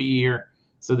more to be here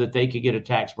so that they could get a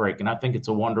tax break. And I think it's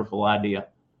a wonderful idea.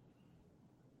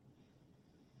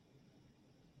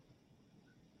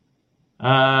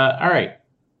 All right.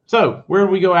 So where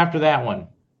do we go after that one?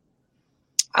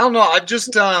 I don't know. I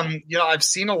just, I've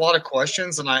seen a lot of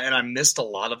questions and I missed a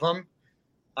lot of them.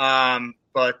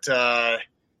 But I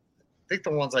think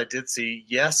the ones I did see,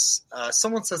 yes.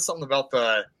 Someone said something about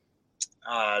the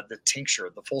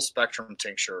tincture, the full spectrum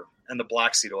tincture and the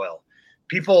black seed oil.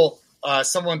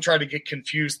 Someone tried to get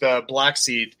confused the black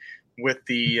seed with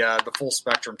the full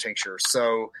spectrum tincture.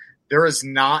 So there is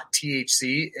not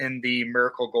THC in the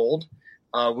Miracle Gold,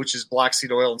 which is black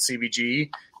seed oil and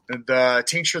CBG. The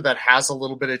tincture that has a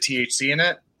little bit of THC in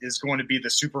it is going to be the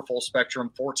super full spectrum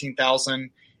 14,000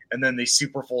 and then the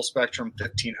super full spectrum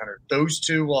 1,500. Those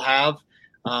two will have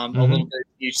a little bit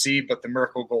of THC, but the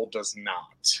Miracle Gold does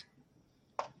not.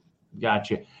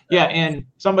 Gotcha. Yeah, and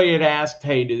somebody had asked,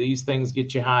 hey, do these things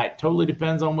get you high? It totally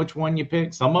depends on which one you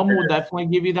pick. Some of them will definitely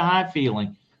give you the high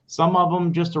feeling. Some of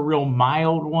them just a real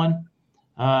mild one.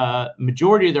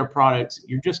 Majority of their products,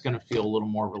 you're just going to feel a little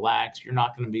more relaxed. You're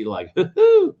not going to be like,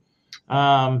 hoo-hoo.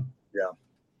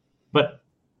 But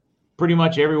pretty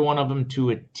much every one of them to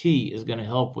a T is going to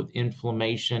help with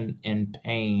inflammation and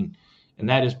pain. And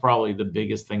that is probably the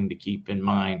biggest thing to keep in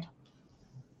mind.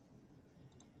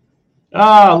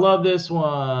 I love this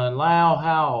one. Lao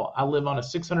How. I live on a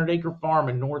 600-acre farm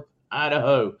in North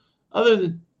Idaho.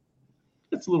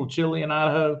 It's a little chilly in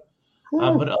Idaho.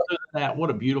 But other than that, what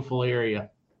a beautiful area.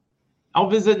 I'll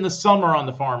visit in the summer on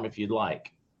the farm if you'd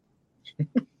like.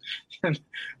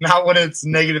 Not when it's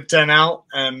negative 10 out.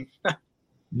 And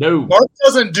No. Mark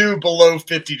doesn't do below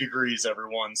 50 degrees,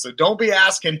 everyone. So don't be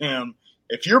asking him.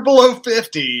 If you're below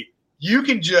 50, you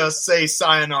can just say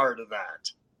sayonara to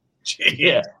that. Jeez.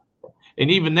 Yeah.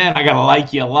 And even then, I got to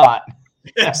like you a lot.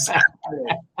 Exactly.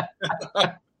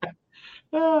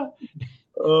 The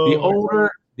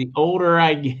older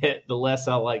I get, the less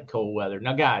I like cold weather.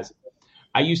 Now, guys,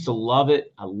 I used to love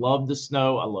it. I love the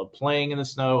snow. I love playing in the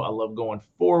snow. I love going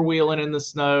four-wheeling in the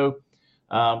snow.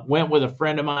 Went with a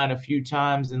friend of mine a few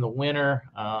times in the winter.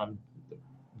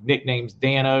 Nickname's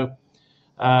Dano.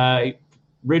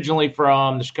 Originally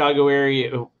from the Chicago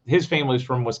area. His family's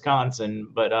from Wisconsin,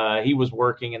 but he was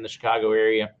working in the Chicago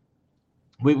area.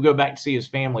 We would go back to see his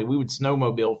family. We would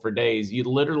snowmobile for days. You'd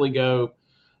literally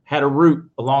had a route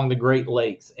along the Great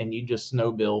Lakes, and you just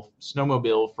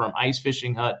snowmobile from ice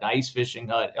fishing hut to ice fishing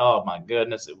hut. Oh, my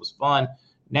goodness, it was fun.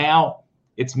 Now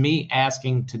it's me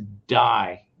asking to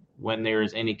die when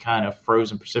there's any kind of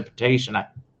frozen precipitation. I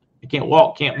can't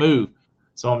walk, can't move.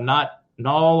 So I'm not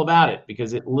all about it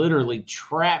because it literally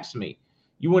traps me.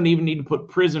 You wouldn't even need to put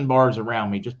prison bars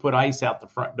around me. Just put ice out the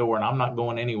front door, and I'm not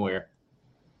going anywhere.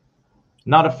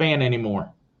 Not a fan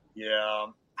anymore. Yeah.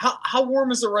 How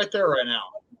warm is it right there right now?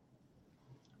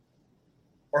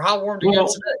 Or how warm do you get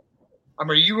today? I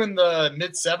mean, are you in the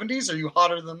mid-70s? Or are you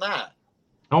hotter than that?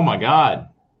 Oh, my God.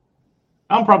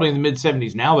 I'm probably in the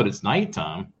mid-70s now that it's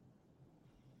nighttime.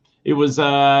 It was,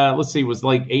 it was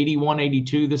like 81,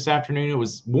 82 this afternoon. It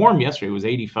was warm yesterday. It was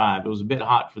 85. It was a bit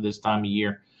hot for this time of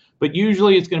year. But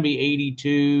usually it's going to be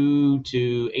 82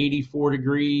 to 84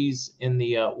 degrees in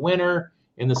the winter.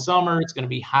 In the summer, it's going to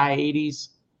be high 80s.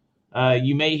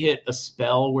 You may hit a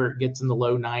spell where it gets in the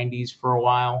low 90s for a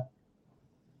while.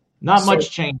 Not much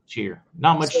change here.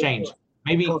 Not much change.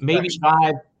 Maybe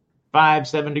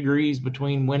 7 degrees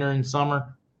between winter and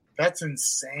summer. That's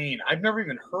insane. I've never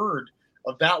even heard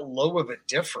of that low of a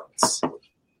difference.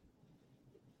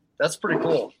 That's pretty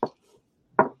cool.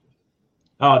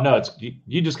 Oh, no,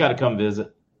 you just got to come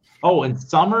visit. Oh, in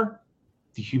summer,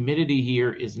 the humidity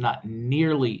here is not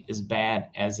nearly as bad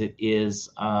as it is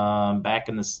back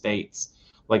in the States.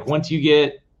 Like once you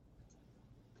get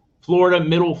Florida,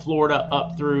 middle Florida,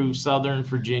 up through southern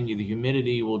Virginia, the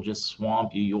humidity will just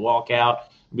swamp you. You walk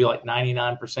out, it'll be like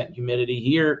 99% humidity.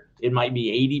 Here, it might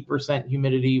be 80%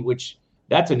 humidity, which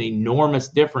that's an enormous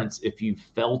difference if you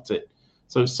felt it.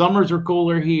 So summers are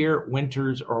cooler here.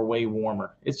 Winters are way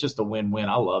warmer. It's just a win-win.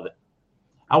 I love it.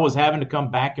 I was having to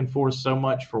come back and forth so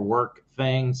much for work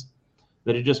things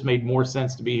that it just made more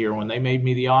sense to be here. When they made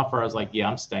me the offer, I was like, yeah,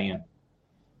 I'm staying.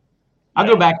 I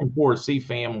go back and forth, see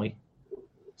family.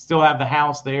 Still have the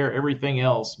house there, everything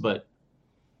else, but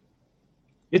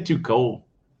it's too cold.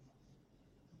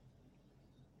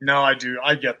 No, I do.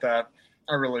 I get that.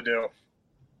 I really do.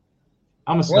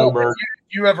 I'm a snowbird.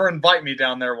 If you ever invite me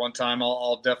down there one time,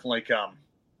 I'll definitely come.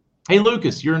 Hey,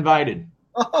 Lucas, you're invited.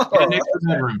 Oh, next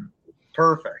bedroom.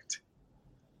 Perfect.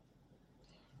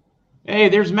 Hey,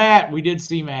 there's Matt. We did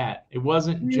see Matt. It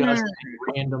wasn't just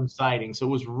a random sighting. So it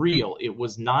was real. It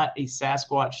was not a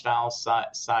Sasquatch-style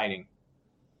sighting.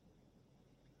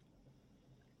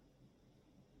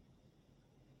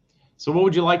 So what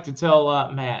would you like to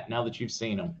tell Matt now that you've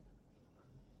seen him?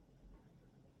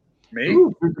 Me?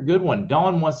 Ooh, here's a good one.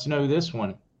 Dawn wants to know this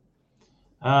one.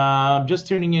 Just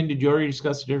tuning in. Did you already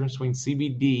discuss the difference between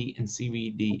CBD and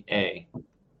CBDA?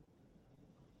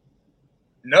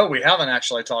 No, we haven't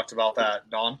actually talked about that,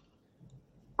 Dawn.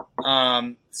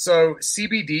 So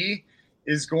CBD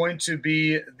is going to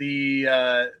be the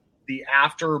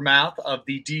aftermath of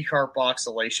the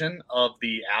decarboxylation of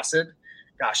the acid.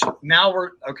 Gosh, now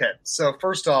we're okay. So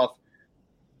first off,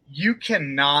 you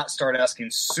cannot start asking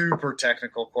super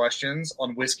technical questions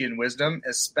on whiskey and wisdom,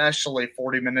 especially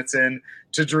 40 minutes in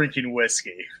to drinking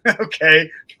whiskey.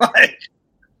 Okay, like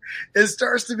it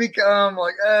starts to become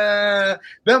like that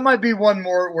might be one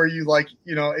more where you like,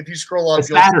 you know, if you scroll up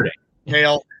Saturday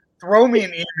email, throw me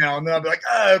an email and then I'll be like,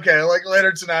 oh, okay, like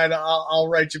later tonight I'll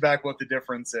write you back what the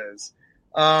difference is.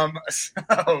 No,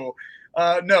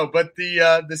 but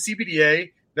the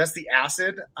CBDA, that's the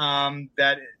acid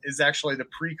that is actually the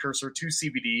precursor to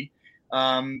CBD.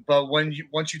 But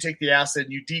once you take the acid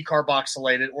and you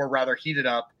decarboxylate it, or rather heat it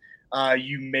up,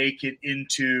 you make it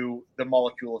into the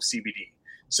molecule of CBD.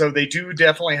 So they do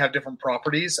definitely have different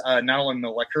properties, not only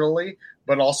molecularly,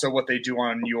 but also what they do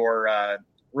on your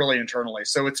really internally.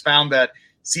 So it's found that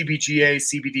CBGA,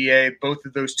 CBDA, both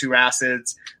of those two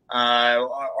acids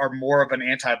are more of an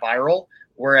antiviral,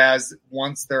 whereas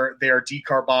once they are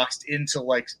decarboxed into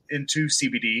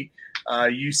CBD,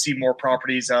 you see more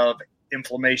properties of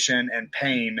inflammation and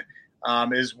pain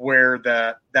is where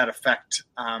that effect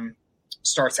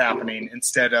starts happening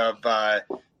instead of the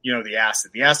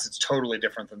acid. The acid's totally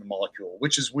different than the molecule,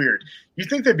 which is weird. You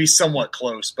think they'd be somewhat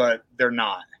close, but they're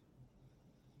not.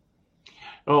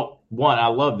 Oh, I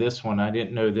love this one. I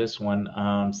didn't know this one.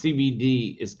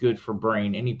 CBD is good for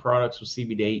brain. Any products with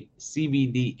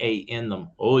CBDA in them?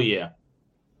 Oh, yeah.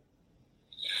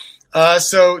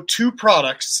 So 2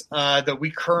 products that we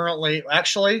currently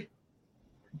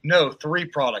three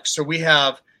products. So we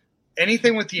have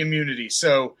anything with the immunity.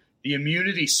 So the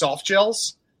immunity soft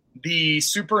gels, the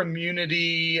super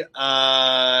immunity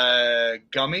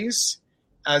gummies,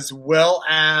 as well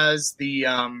as the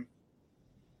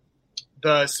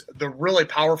really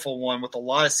powerful one with a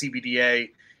lot of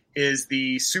CBDA is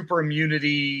the super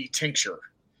immunity tincture.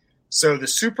 So the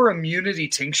super immunity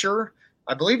tincture,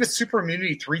 I believe it's super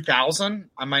immunity 3000.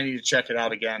 I might need to check it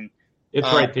out again. It's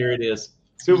right there. It is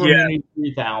super immunity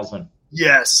 3000.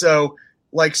 Yeah. So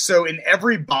in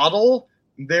every bottle,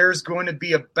 there's going to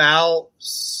be about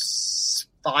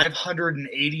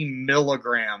 580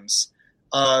 milligrams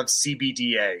of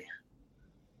CBDA.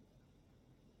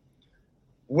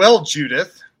 Well,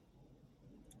 Judith,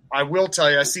 I will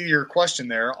tell you, I see your question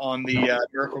there on the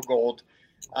Miracle Gold.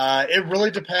 It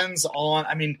really depends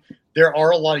on, there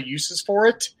are a lot of uses for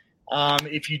it.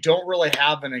 If you don't really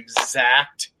have an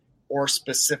exact or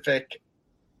specific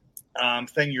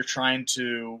thing you're trying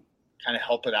to kind of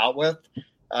help it out with,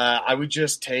 I would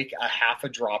just take a half a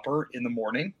dropper in the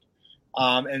morning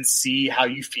and see how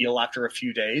you feel after a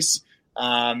few days,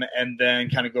 and then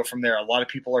kind of go from there. A lot of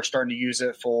people are starting to use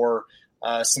it for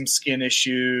some skin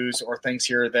issues or things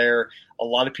here or there. A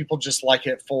lot of people just like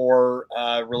it for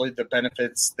really the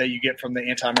benefits that you get from the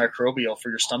antimicrobial for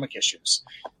your stomach issues.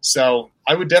 So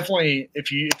I would definitely,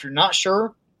 if you're not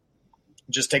sure,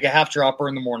 just take a half dropper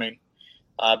in the morning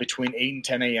between 8 and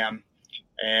 10 a.m.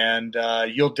 And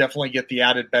you'll definitely get the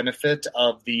added benefit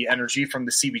of the energy from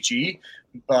the CBG.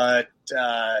 But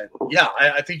I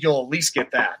think you'll at least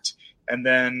get that. And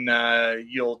then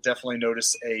you'll definitely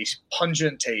notice a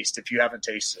pungent taste if you haven't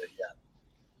tasted it yet.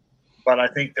 But I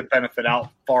think the benefit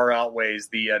far outweighs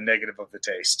the negative of the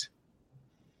taste.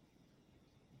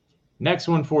 Next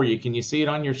one for you. Can you see it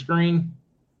on your screen?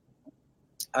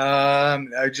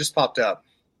 It just popped up.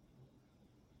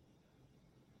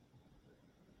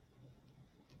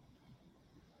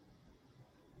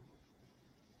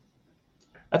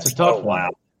 That's a tough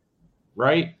one,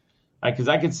 right? Because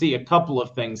I could see a couple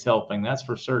of things helping. That's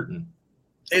for certain.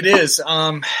 It is.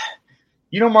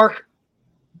 Mark,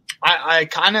 I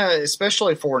kind of,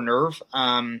 especially for nerve,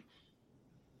 I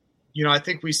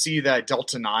think we see that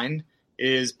Delta 9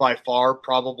 is by far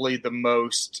probably the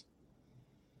most,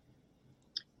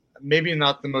 maybe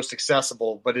not the most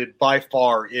accessible, but it by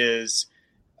far is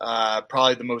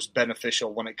probably the most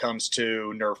beneficial when it comes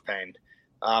to nerve pain.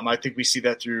 I think we see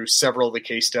that through several of the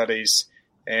case studies.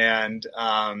 And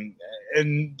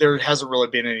there hasn't really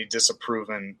been any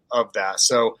disapproving of that.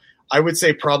 So I would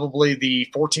say probably the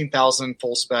 14,000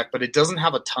 full spec, but it doesn't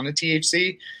have a ton of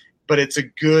THC, but it's a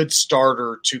good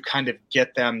starter to kind of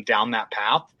get them down that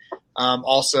path.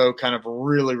 Also kind of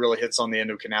really, really hits on the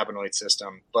endocannabinoid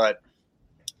system. But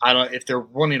if they're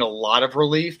wanting a lot of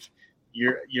relief,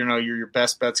 your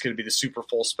best bet's going to be the super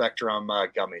full spectrum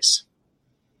gummies,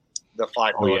 the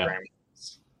 5 milligrams.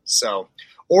 So,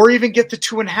 or even get the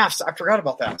 2.5s. I forgot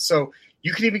about that. So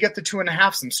you can even get the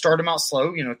 2.5s and start them out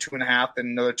slow, 2.5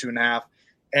 and another 2.5,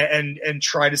 and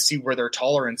try to see where their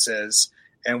tolerance is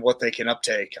and what they can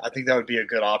uptake. I think that would be a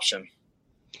good option.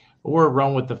 Or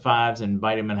run with the 5s and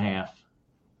bite them in half.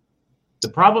 The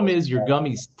problem is your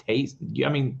gummies taste.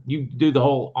 You do the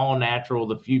whole all natural,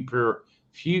 the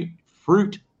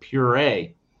fruit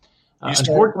puree.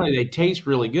 Unfortunately, they taste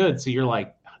really good. So you're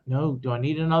like, no, do I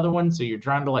need another one? So you're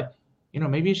trying to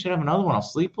maybe you should have another one. I'll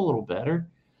sleep a little better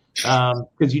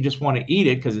because you just want to eat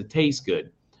it because it tastes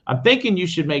good. I'm thinking you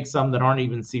should make some that aren't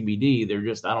even CBD. They're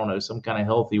just, I don't know, some kind of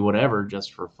healthy whatever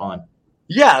just for fun.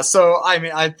 Yeah, so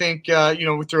I think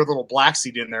we throw a little black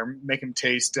seed in there, make them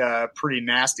taste pretty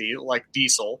nasty, like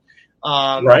diesel.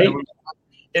 Right.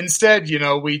 Instead,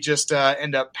 we just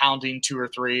end up pounding 2 or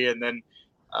 3, and then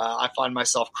I find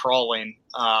myself crawling,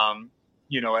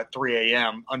 at 3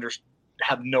 a.m.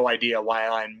 Have no idea why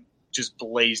I'm just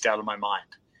blazed out of my mind.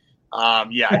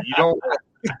 You don't,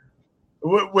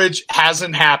 which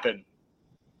hasn't happened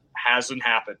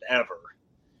ever.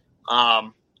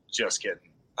 Just kidding.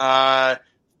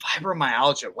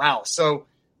 Fibromyalgia. Wow. So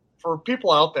for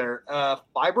people out there,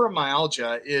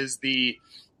 fibromyalgia is the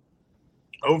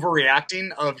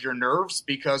overreacting of your nerves,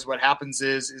 because what happens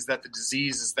is that the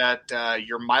disease is that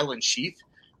your myelin sheath,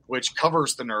 which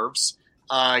covers the nerves,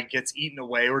 gets eaten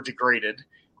away or degraded.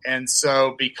 And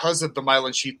so because of the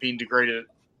myelin sheath being degraded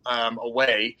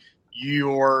away,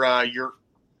 your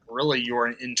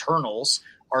internals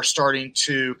are starting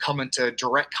to come into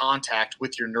direct contact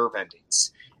with your nerve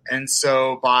endings. And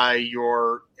so by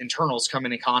your internals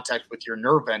coming in contact with your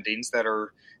nerve endings that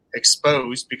are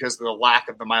exposed because of the lack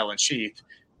of the myelin sheath,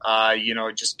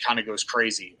 it just kind of goes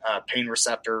crazy. Pain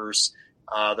receptors,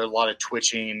 there's a lot of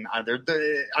twitching.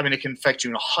 It can affect you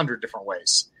in 100 different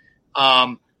ways.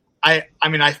 I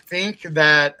think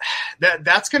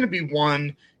that's going to be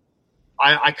one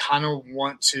I kind of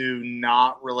want to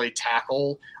not really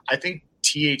tackle. I think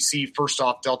THC, first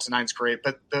off, Delta-9 is great,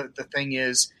 but the thing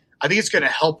is, I think it's going to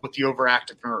help with the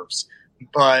overactive nerves.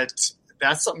 But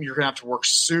that's something you're going to have to work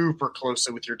super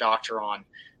closely with your doctor on,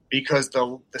 because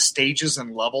the stages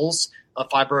and levels of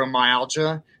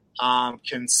fibromyalgia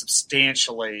can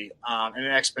substantially and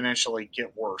exponentially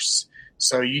get worse.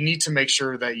 So you need to make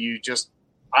sure that you just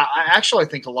 – I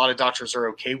think a lot of doctors are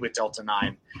okay with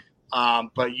Delta-9,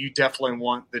 but you definitely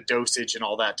want the dosage and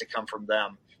all that to come from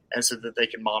them, and so that they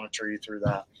can monitor you through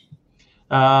that.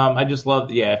 I just love,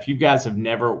 if you guys have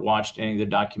never watched any of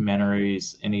the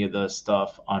documentaries, any of the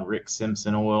stuff on Rick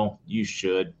Simpson oil, you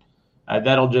should.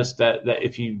 That'll just, that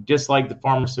if you dislike the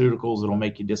pharmaceuticals, it'll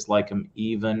make you dislike them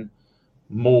even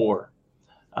more.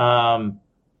 Now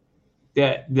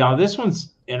this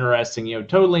one's interesting,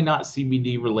 totally not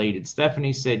CBD related.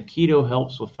 Stephanie said keto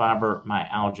helps with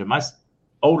fibromyalgia. My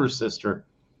older sister,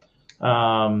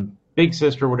 big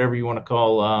sister, whatever you want to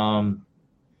call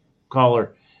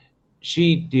her,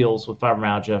 she deals with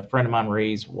fibromyalgia. A friend of mine,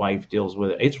 Ray's wife, deals with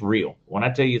it. It's real. When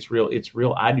I tell you it's real, it's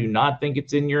real. I do not think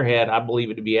it's in your head. I believe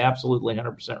it to be absolutely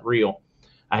 100% real.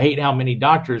 I hate how many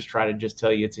doctors try to just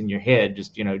tell you it's in your head.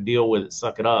 Just, deal with it,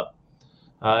 suck it up.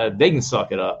 They can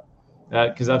suck it up,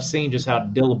 because I've seen just how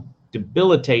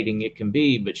debilitating it can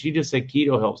be. But she just said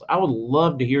keto helps. I would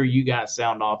love to hear you guys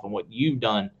sound off on what you've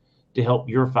done to help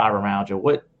your fibromyalgia.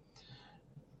 What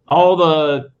all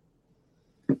the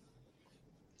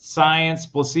science,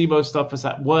 placebo stuff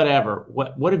aside, whatever.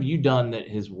 What have you done that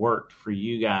has worked for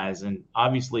you guys? And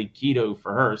obviously keto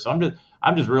for her. So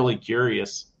I'm just really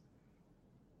curious.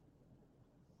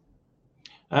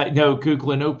 No,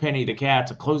 Kukla, no Penny the cat.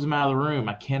 To close them out of the room,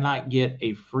 I cannot get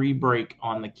a free break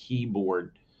on the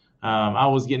keyboard. I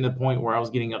was getting to the point where I was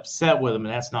getting upset with them,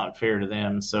 and that's not fair to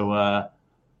them. So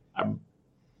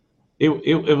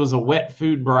it was a wet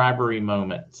food bribery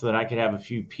moment so that I could have a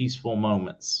few peaceful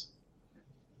moments.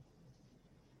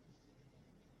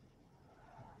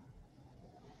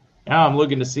 Now I'm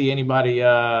looking to see anybody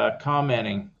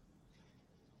commenting.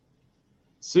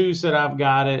 Sue said, I've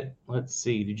got it. Let's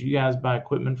see. Did you guys buy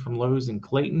equipment from Lowe's in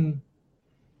Clayton?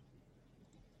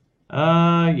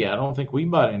 I don't think we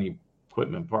bought any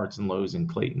equipment parts in Lowe's in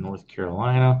Clayton, North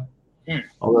Carolina.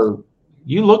 Although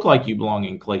you look like you belong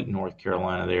in Clayton, North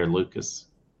Carolina there, Lucas.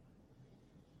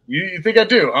 You think I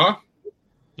do, huh?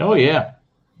 Oh, yeah.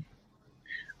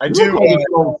 I do. Like an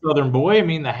old Southern boy. I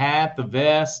mean, the hat, the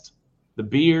vest, the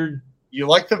beard. You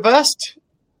like the vest?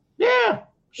 Yeah.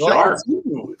 Sure.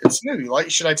 It's new.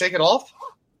 Should I take it off?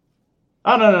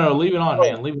 Oh, no. Leave it on,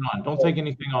 man. Leave it on. Don't take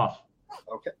anything off.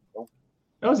 Okay.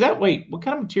 Oh, wait, what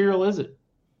kind of material is it?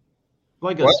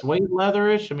 Like a suede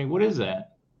leatherish? I mean, what is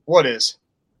that? What is?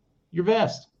 Your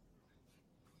vest.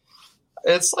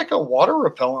 It's like a water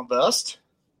repellent vest.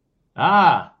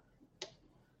 Ah.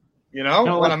 When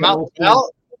I'm out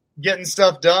getting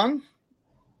stuff done,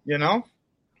 can't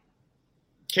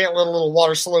let a little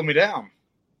water slow me down.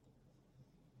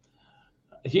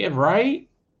 Yeah, right?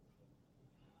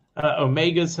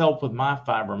 Omegas help with my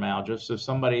fibromyalgia. So if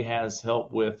somebody has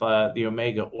help with the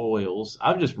omega oils,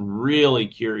 I'm just really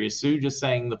curious. Sue just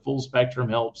saying the full spectrum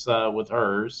helps with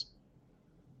hers.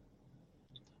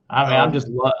 I mean,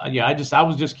 I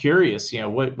was just curious,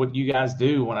 what you guys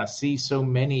do when I see so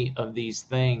many of these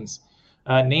things.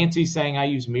 Nancy's saying I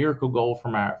use Miracle Gold for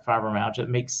my fibromyalgia. It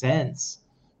makes sense.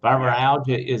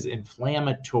 Fibromyalgia is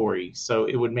inflammatory, so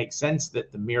it would make sense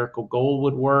that the Miracle Gold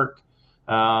would work,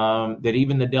 that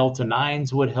even the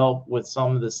Delta-9s would help with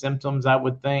some of the symptoms, I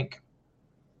would think.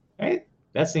 Hey,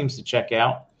 that seems to check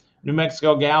out. New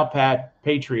Mexico Gal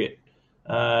Patriot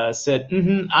said,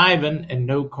 Ivan, and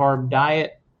no-carb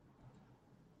diet.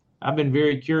 I've been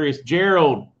very curious.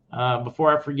 Gerald,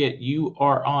 before I forget, you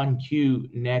are on cue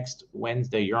next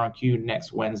Wednesday. You're on cue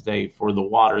next Wednesday for the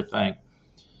water thing.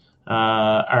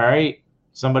 All right.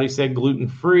 Somebody said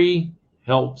gluten-free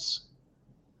helps.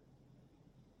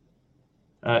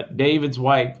 David's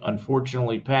wife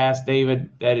unfortunately passed. David,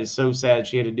 that is so sad.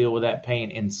 She had to deal with that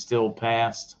pain and still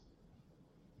passed.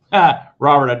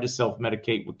 Robert, I just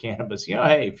self-medicate with cannabis.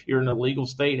 Hey, if you're in a legal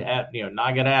state,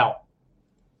 knock it out.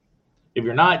 If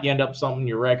you're not, you end up something in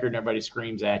your record and everybody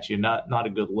screams at you. Not a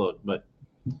good look, but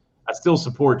I still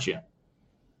support you.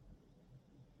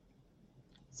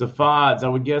 The FODs, I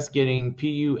would guess getting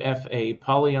PUFA,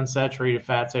 polyunsaturated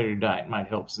fats out of your diet might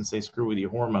help since they screw with your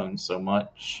hormones so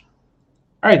much.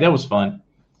 All right, that was fun.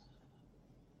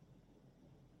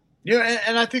 Yeah,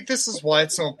 and I think this is why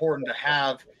it's so important to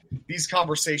have these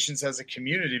conversations as a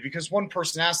community, because one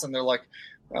person asks them, they're like,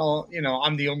 well,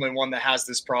 I'm the only one that has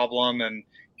this problem, and,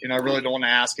 I really don't want to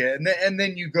ask it. And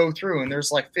then you go through, and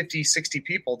there's like 50, 60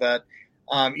 people that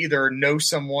either know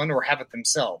someone or have it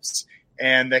themselves,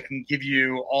 and that can give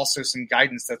you also some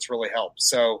guidance that's really helped.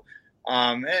 So,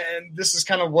 and this is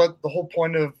kind of what the whole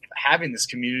point of having this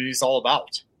community is all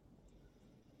about.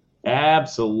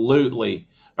 Absolutely.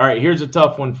 All right, here's a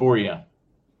tough one for you.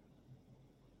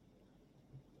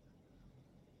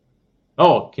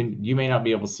 Oh, you may not be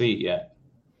able to see it yet.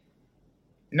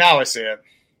 Now I see it.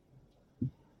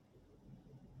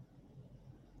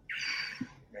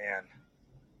 Man.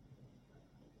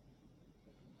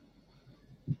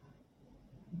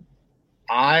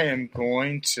 I am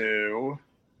going to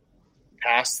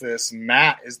pass this.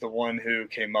 Matt is the one who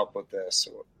came up with this.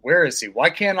 Where is he?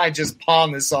 Why can't I just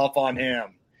pawn this off on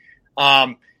him?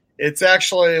 It's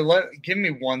actually, give me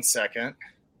 1 second.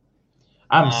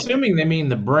 I'm assuming they mean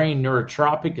the brain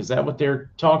neurotropic. Is that what they're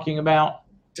talking about?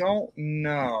 Don't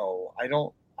know.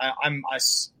 Are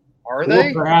or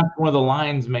they? Perhaps one of the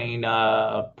lion's mane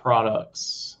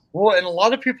products. Well, and a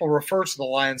lot of people refer to the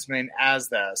lion's mane as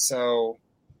that. So,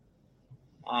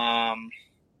 now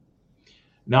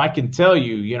I can tell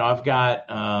you, I've got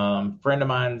a friend of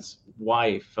mine's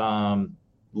wife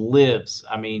lives.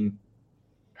 I mean,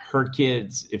 her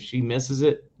kids, if she misses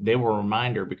it, they will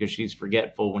remind her because she's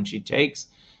forgetful when she takes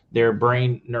their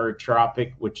brain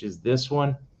neurotropic, which is this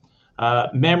one.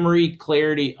 Memory,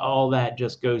 clarity, all that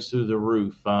just goes through the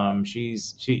roof.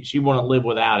 She wouldn't live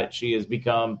without it. She has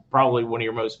become probably one of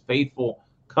your most faithful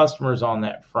customers on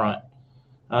that front.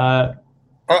 Are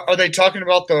they talking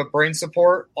about the brain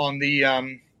support on the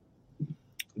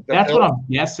that's pill? What I'm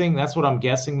guessing. That's what I'm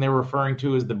guessing they're referring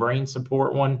to as the brain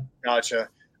support one. Gotcha.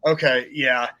 Okay.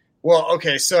 Yeah. Well,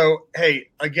 okay. So, hey,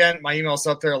 again, my email's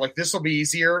up there. Like, this will be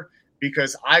easier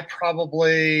because I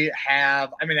probably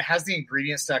have, it has the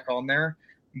ingredient stack on there,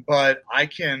 but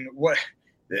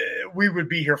we would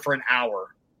be here for an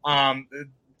hour.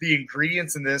 The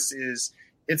ingredients in this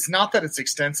it's not that it's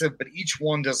extensive, but each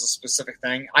one does a specific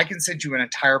thing. I can send you an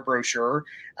entire brochure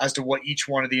as to what each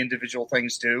one of the individual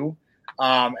things do.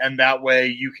 And that way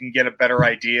you can get a better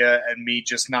idea and me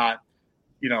just not,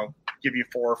 give you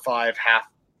 4 or 5 half,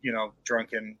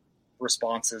 drunken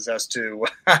responses as to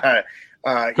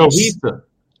cohesive.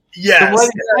 Yes. So what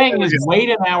he's saying is wait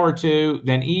an hour or two,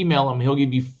 then email him. He'll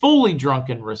give you fully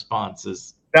drunken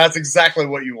responses. That's exactly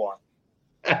what you want.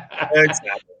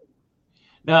 Exactly.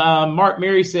 Mark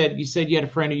Mary said, you said you had a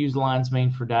friend who used lion's mane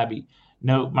for diabetes.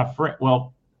 No, my friend,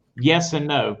 well, yes and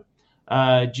no.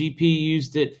 GP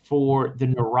used it for the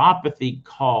neuropathy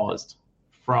caused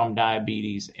from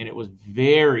diabetes, and it was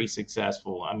very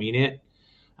successful. It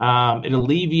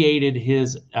alleviated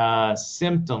his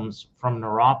symptoms from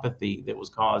neuropathy that was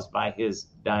caused by his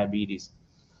diabetes.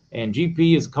 And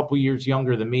GP is a couple years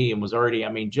younger than me and was already,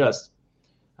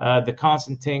 the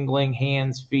constant tingling,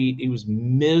 hands, feet. He was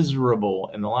miserable,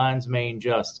 and the lion's mane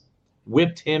just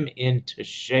whipped him into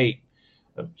shape.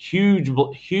 A huge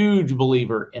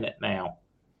believer in it now.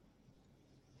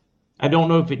 I don't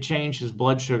know if it changed his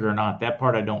blood sugar or not. That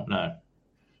part I don't know.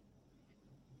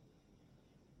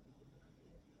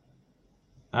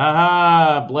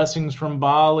 Blessings from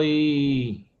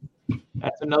Bali.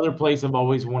 That's another place I've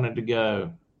always wanted to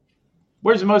go.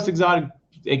 Where's the most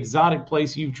exotic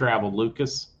place you've traveled,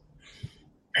 Lucas?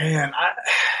 Man,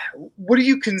 what do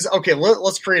you okay,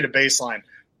 let's create a baseline.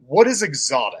 What is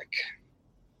exotic?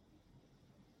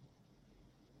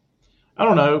 I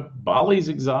don't know. Bali's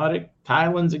exotic.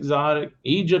 Thailand's exotic.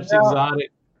 Egypt's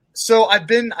exotic. So I've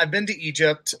been to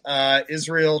Egypt,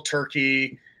 Israel,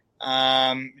 Turkey,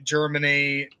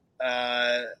 Germany.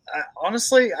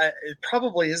 Honestly, it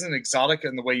probably isn't exotic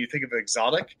in the way you think of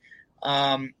exotic.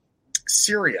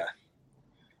 Syria.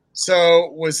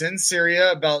 So was in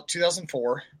Syria about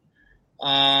 2004.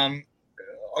 Kind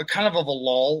of a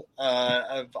lull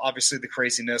of obviously the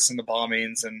craziness and the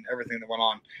bombings and everything that went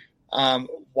on.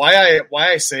 Why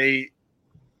I say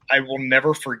I will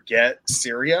never forget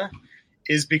Syria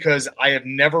is because I have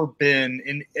never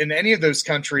been in any of those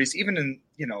countries, even in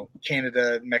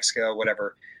Canada, Mexico,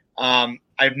 whatever.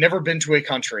 I've never been to a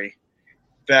country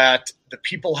that the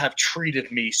people have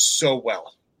treated me so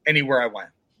well anywhere I went.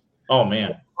 Oh,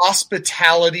 man.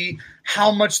 Hospitality,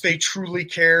 how much they truly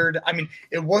cared. I mean,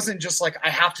 it wasn't just like, I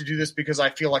have to do this because I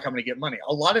feel like I'm going to get money.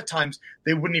 A lot of times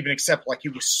they wouldn't even accept, like,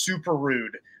 it was super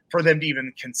rude for them to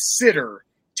even consider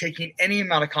taking any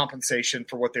amount of compensation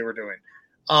for what they were doing.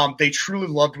 They truly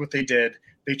loved what they did.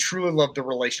 They truly loved the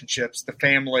relationships, the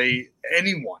family,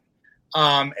 anyone.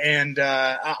 And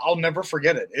I'll never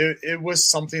forget it. It was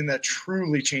something that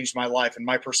truly changed my life and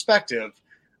my perspective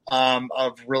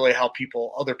of really how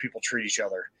other people treat each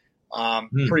other.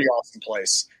 Pretty awesome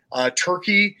place.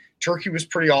 Turkey was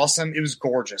pretty awesome. It was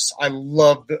gorgeous. I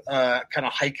loved kind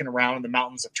of hiking around in the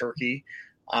mountains of Turkey.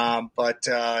 But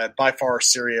by far,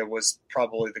 Syria was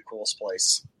probably the coolest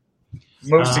place.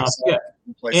 Most exciting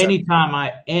place.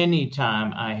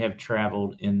 Anytime I have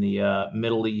traveled in the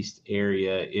Middle East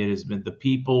area, it has been the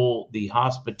people, the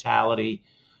hospitality.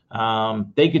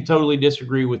 They could totally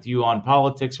disagree with you on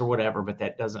politics or whatever, but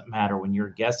that doesn't matter. When you're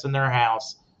a guest in their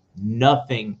house,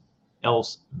 nothing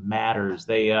else matters.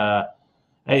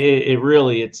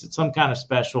 It's some kind of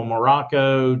special.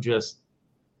 Morocco, just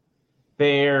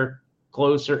there,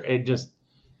 closer.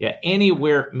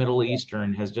 Anywhere Middle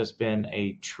Eastern has just been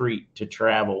a treat to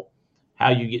travel. How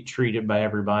you get treated by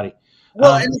everybody.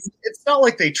 Well, and it's not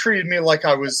like they treated me like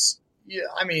I was. Yeah,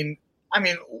 I mean,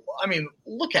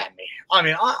 look at me. I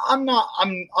mean,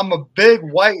 I'm a big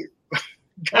white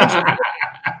guy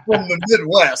from the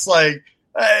Midwest. Like,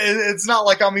 it's not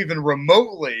like I'm even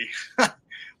remotely.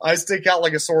 I stick out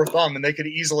like a sore thumb, and they could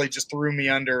easily just threw me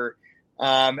under,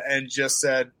 and just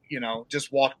said,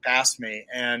 just walked past me,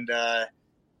 and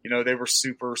they were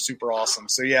super, super awesome.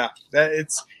 So yeah,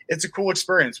 it's a cool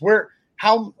experience. Where's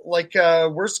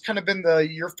kind of been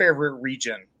your favorite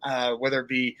region, whether it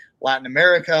be Latin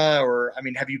America or,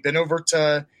 have you been over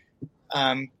to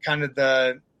kind of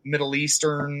the Middle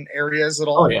Eastern areas at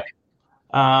all? Oh, yeah.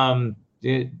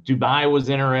 Dubai was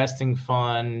interesting,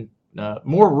 fun.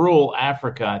 More rural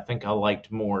Africa, I think I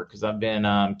liked more because I've been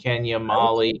Kenya,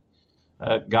 Mali,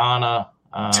 Ghana.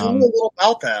 Tell me a little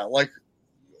about that. Like,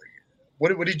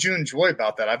 what did you enjoy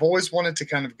about that? I've always wanted to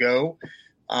kind of go.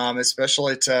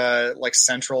 Especially to like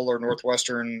Central or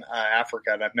Northwestern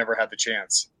Africa. And I've never had the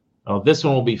chance. Oh, this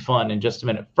one will be fun in just a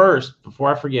minute. First,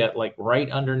 before I forget, like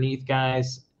right underneath,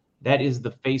 guys, that is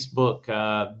the Facebook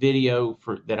video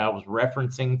that I was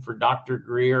referencing for Dr.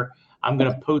 Greer. I'm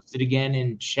going to post it again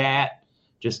in chat.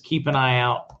 Just keep an eye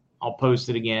out. I'll post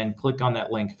it again. Click on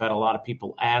that link. I've had a lot of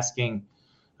people asking.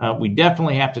 We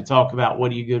definitely have to talk about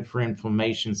what are you good for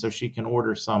inflammation so she can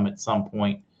order some at some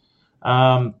point.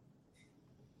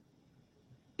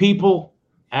 People,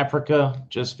 Africa,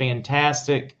 just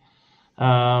fantastic.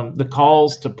 The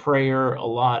calls to prayer, a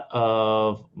lot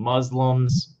of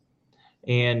Muslims,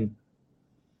 and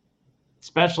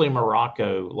especially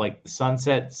Morocco, like the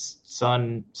sunset,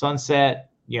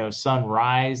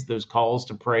 sunrise, those calls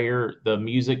to prayer, the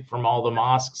music from all the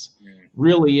mosques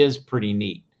really is pretty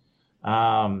neat.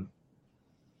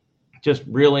 Just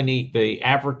really neat. The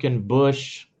African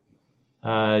bush,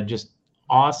 just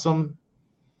awesome.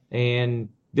 And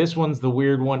this one's the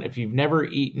weird one. If you've never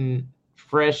eaten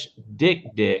fresh dick.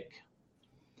 Wait,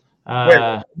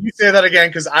 can you say that again?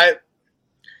 Because I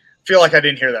feel like I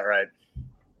didn't hear that right.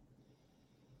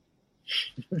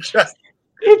 Just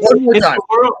one more time.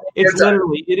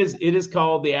 It is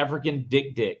called the African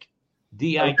dick.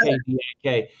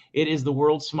 D-I-K-D-A-K. It is the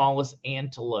world's smallest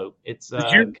antelope. It's did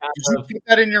you put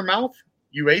that in your mouth?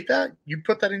 You ate that? You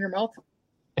put that in your mouth?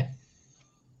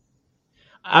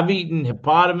 I've eaten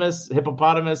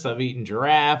hippopotamus. I've eaten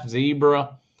giraffe,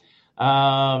 zebra.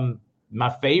 My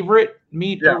favorite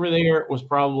meat over there was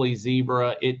probably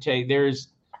zebra. It is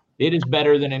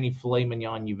better than any filet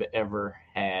mignon you've ever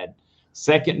had.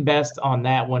 Second best on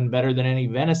that one, better than any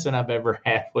venison I've ever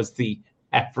had, was the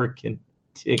African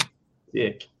dick.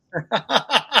 Yeah,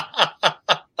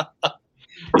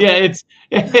 it's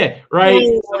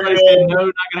right. Somebody said no,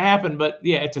 not gonna happen. But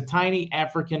yeah, it's a tiny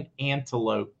African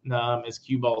antelope, as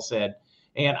Q Ball said.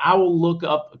 And I will look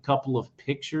up a couple of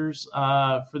pictures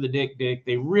for the dick.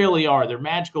 They really are. They're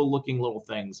magical looking little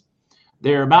things.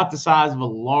 They're about the size of a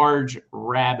large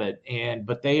rabbit,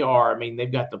 but they are. I mean, they've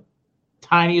got the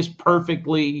tiniest,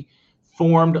 perfectly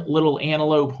formed little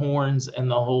antelope horns and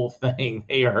the whole thing.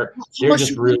 They're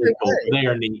just really cool. They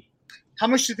are neat. How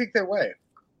much do you think they weigh?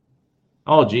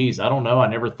 Oh, geez. I don't know. I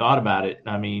never thought about it.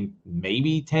 I mean,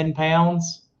 maybe 10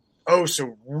 pounds. Oh,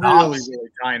 so really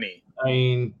tiny. I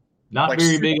mean, not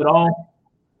very big at all.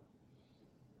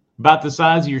 About the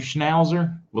size of your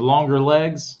schnauzer with longer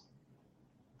legs.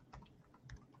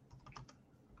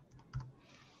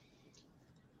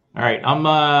 All right, I'm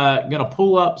going to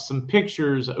pull up some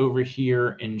pictures over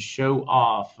here and show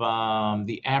off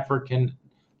the African.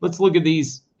 Let's look at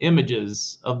these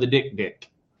images of the dick.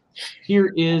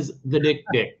 Here is the dick.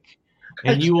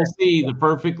 And you will see the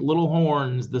perfect little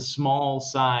horns, the small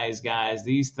size, guys.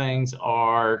 These things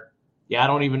are, I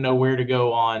don't even know where to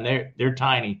go on. They're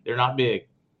tiny. They're not big.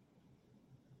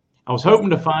 I was hoping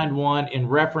to find one in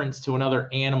reference to another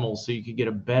animal so you could get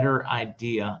a better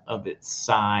idea of its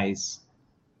size.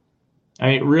 I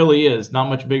mean, it really is not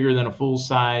much bigger than a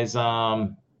full-size,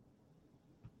 a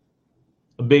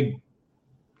big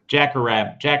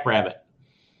jackrabbit.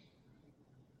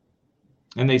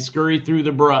 And they scurry through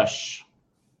the brush.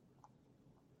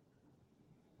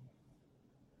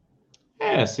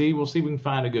 Yeah, see, we'll see if we can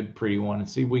find a good pretty one and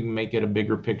see if we can make it a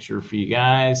bigger picture for you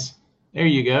guys. There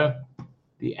you go.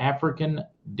 The African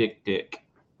dick.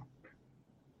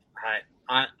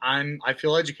 I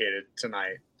feel educated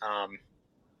tonight.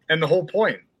 And the whole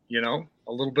point, a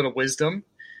little bit of wisdom.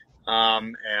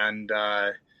 And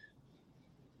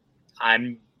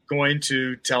I'm going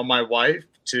to tell my wife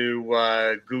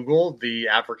to Google the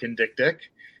African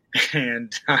dick.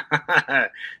 And I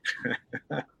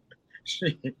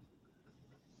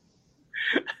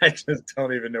just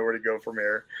don't even know where to go from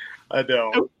here. I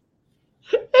don't.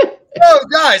 Oh,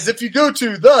 guys, if you go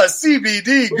to the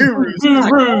CBD Gurus.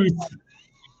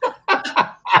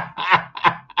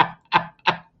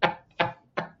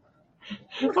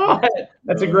 Oh,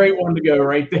 that's a great one to go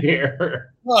right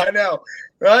there. I know,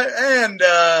 right? And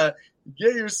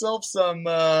get yourself some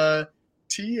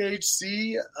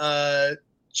THC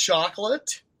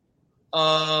chocolate.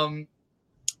 Yeah,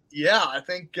 I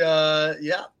think, I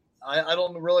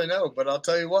don't really know, but I'll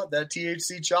tell you what, that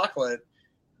THC chocolate,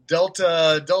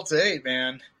 Delta 8,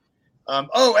 man.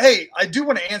 Hey, I do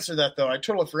want to answer that though. I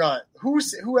totally forgot. Who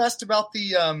asked about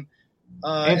the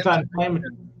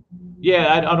anti-inflammatory?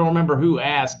 Yeah, I don't remember who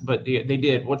asked, but they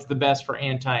did. What's the best for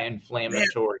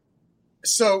anti-inflammatory?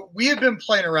 So we have been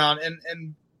playing around,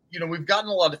 and we've gotten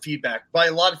a lot of feedback. By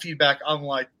a lot of feedback, I'm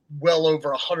like well over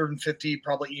 150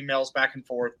 probably emails back and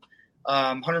forth,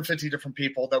 150 different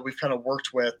people that we've kind of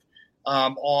worked with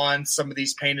on some of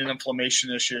these pain and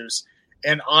inflammation issues.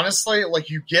 And honestly, like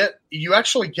you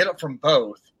actually get it from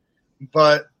both,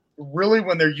 but really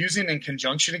when they're using in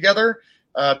conjunction together,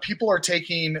 people are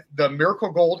taking the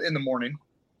Miracle Gold in the morning,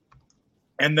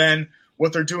 and then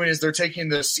what they're doing is they're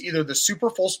taking either the super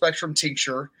full spectrum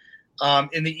tincture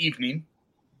in the evening,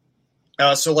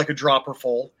 so like a dropper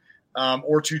full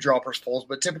or 2 droppers fulls,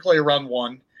 but typically around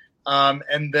 1,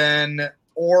 and then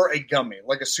or a gummy,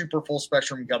 like a super full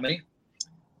spectrum gummy.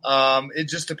 It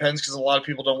just depends because a lot of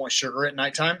people don't want sugar at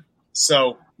nighttime.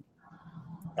 So,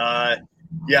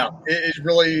 it's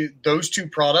really those 2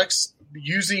 products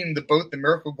using both the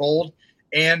Miracle Gold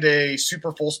and a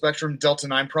super full spectrum Delta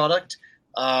 9 product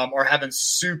are having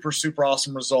super, super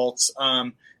awesome results.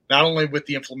 Not only with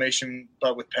the inflammation,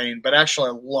 but with pain, but actually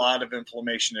a lot of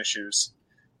inflammation issues.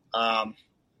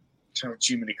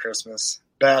 Jiminy Christmas,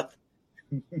 Beth.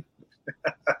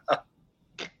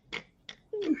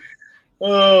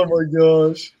 Oh my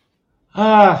gosh.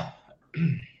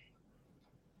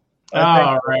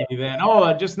 All righty then. Oh,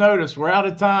 I just noticed we're out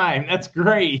of time. That's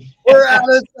great. We're out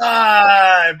of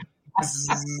time.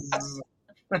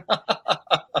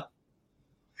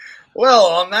 Well,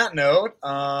 on that note,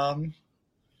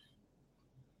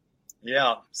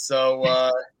 so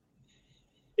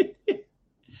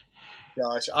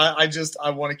gosh, I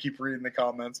want to keep reading the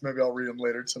comments. Maybe I'll read them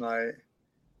later tonight.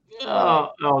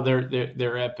 Oh,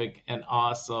 they're epic and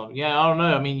awesome. Yeah, I don't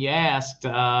know. I mean, you asked,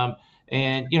 and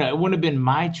it wouldn't have been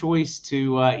my choice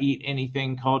to eat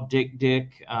anything called dick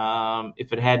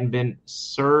if it hadn't been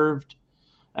served.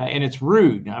 And it's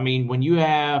rude. I mean, when you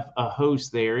have a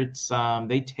host there, it's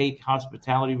they take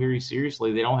hospitality very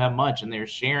seriously. They don't have much, and they're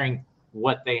sharing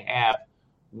what they have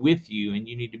with you, and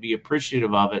you need to be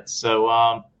appreciative of it.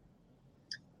 So,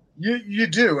 you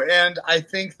do, and I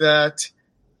think that.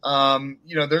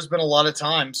 There's been a lot of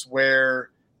times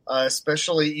where,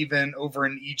 especially even over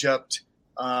in Egypt,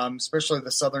 especially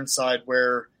the southern side,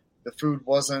 where the food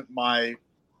wasn't my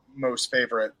most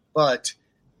favorite, but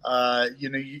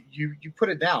you put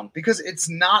it down because it's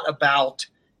not about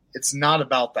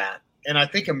that. And I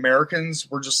think Americans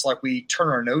were just like, we turn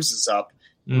our noses up.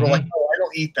 Mm-hmm. We're like, oh, I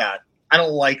don't eat that. I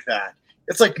don't like that.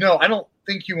 It's like, no, I don't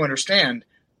think you understand.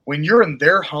 When you're in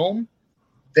their home,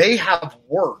 they have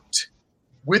worked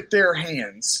with their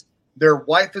hands. Their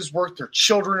wife has worked, their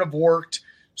children have worked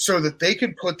so that they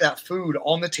can put that food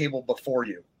on the table before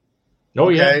you.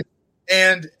 Oh, okay?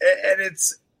 Yeah.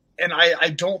 And I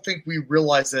don't think we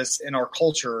realize this in our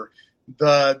culture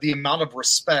the amount of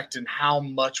respect and how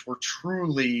much we're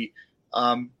truly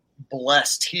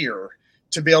blessed here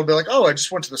to be able to be like, oh, I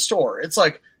just went to the store. It's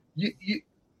like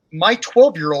my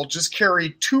 12-year-old just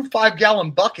carried 2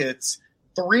 5-gallon buckets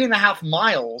 3.5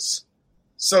 miles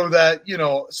so that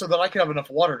I could have enough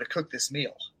water to cook this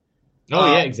meal.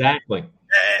 Oh yeah, exactly.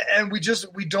 And we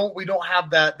don't have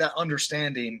that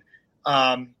understanding.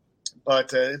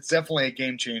 But it's definitely a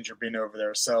game changer being over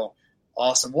there. So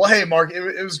awesome. Well, hey, Mark,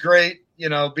 it was great,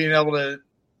 being able to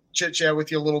chit chat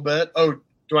with you a little bit. Oh,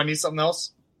 do I need something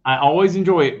else? I always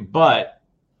enjoy it, but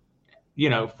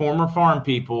former farm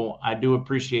people, I do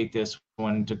appreciate this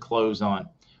one to close on.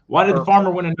 Why did the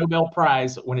farmer win a Nobel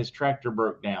Prize when his tractor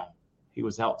broke down? He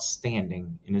was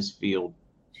outstanding in his field.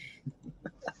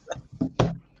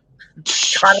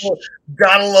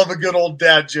 Gotta love a good old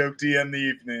dad joke to end the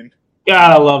evening.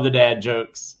 Gotta love the dad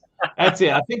jokes. That's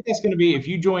it. I think that's going to be, if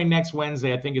you join next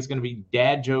Wednesday, I think it's going to be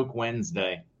Dad Joke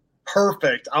Wednesday.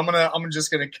 Perfect. I'm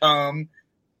just gonna come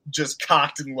just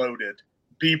cocked and loaded.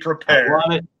 Be prepared. I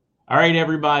love it. All right,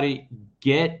 everybody,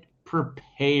 get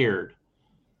prepared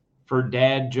for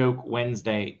Dad Joke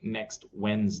Wednesday next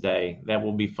Wednesday. That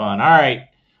will be fun. All right,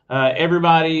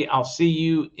 everybody, I'll see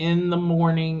you in the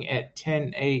morning at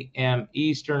 10 a.m.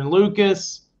 Eastern.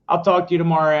 Lucas, I'll talk to you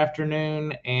tomorrow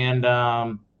afternoon, and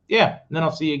then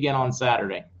I'll see you again on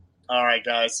Saturday. All right,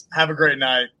 guys. Have a great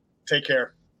night. Take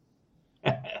care.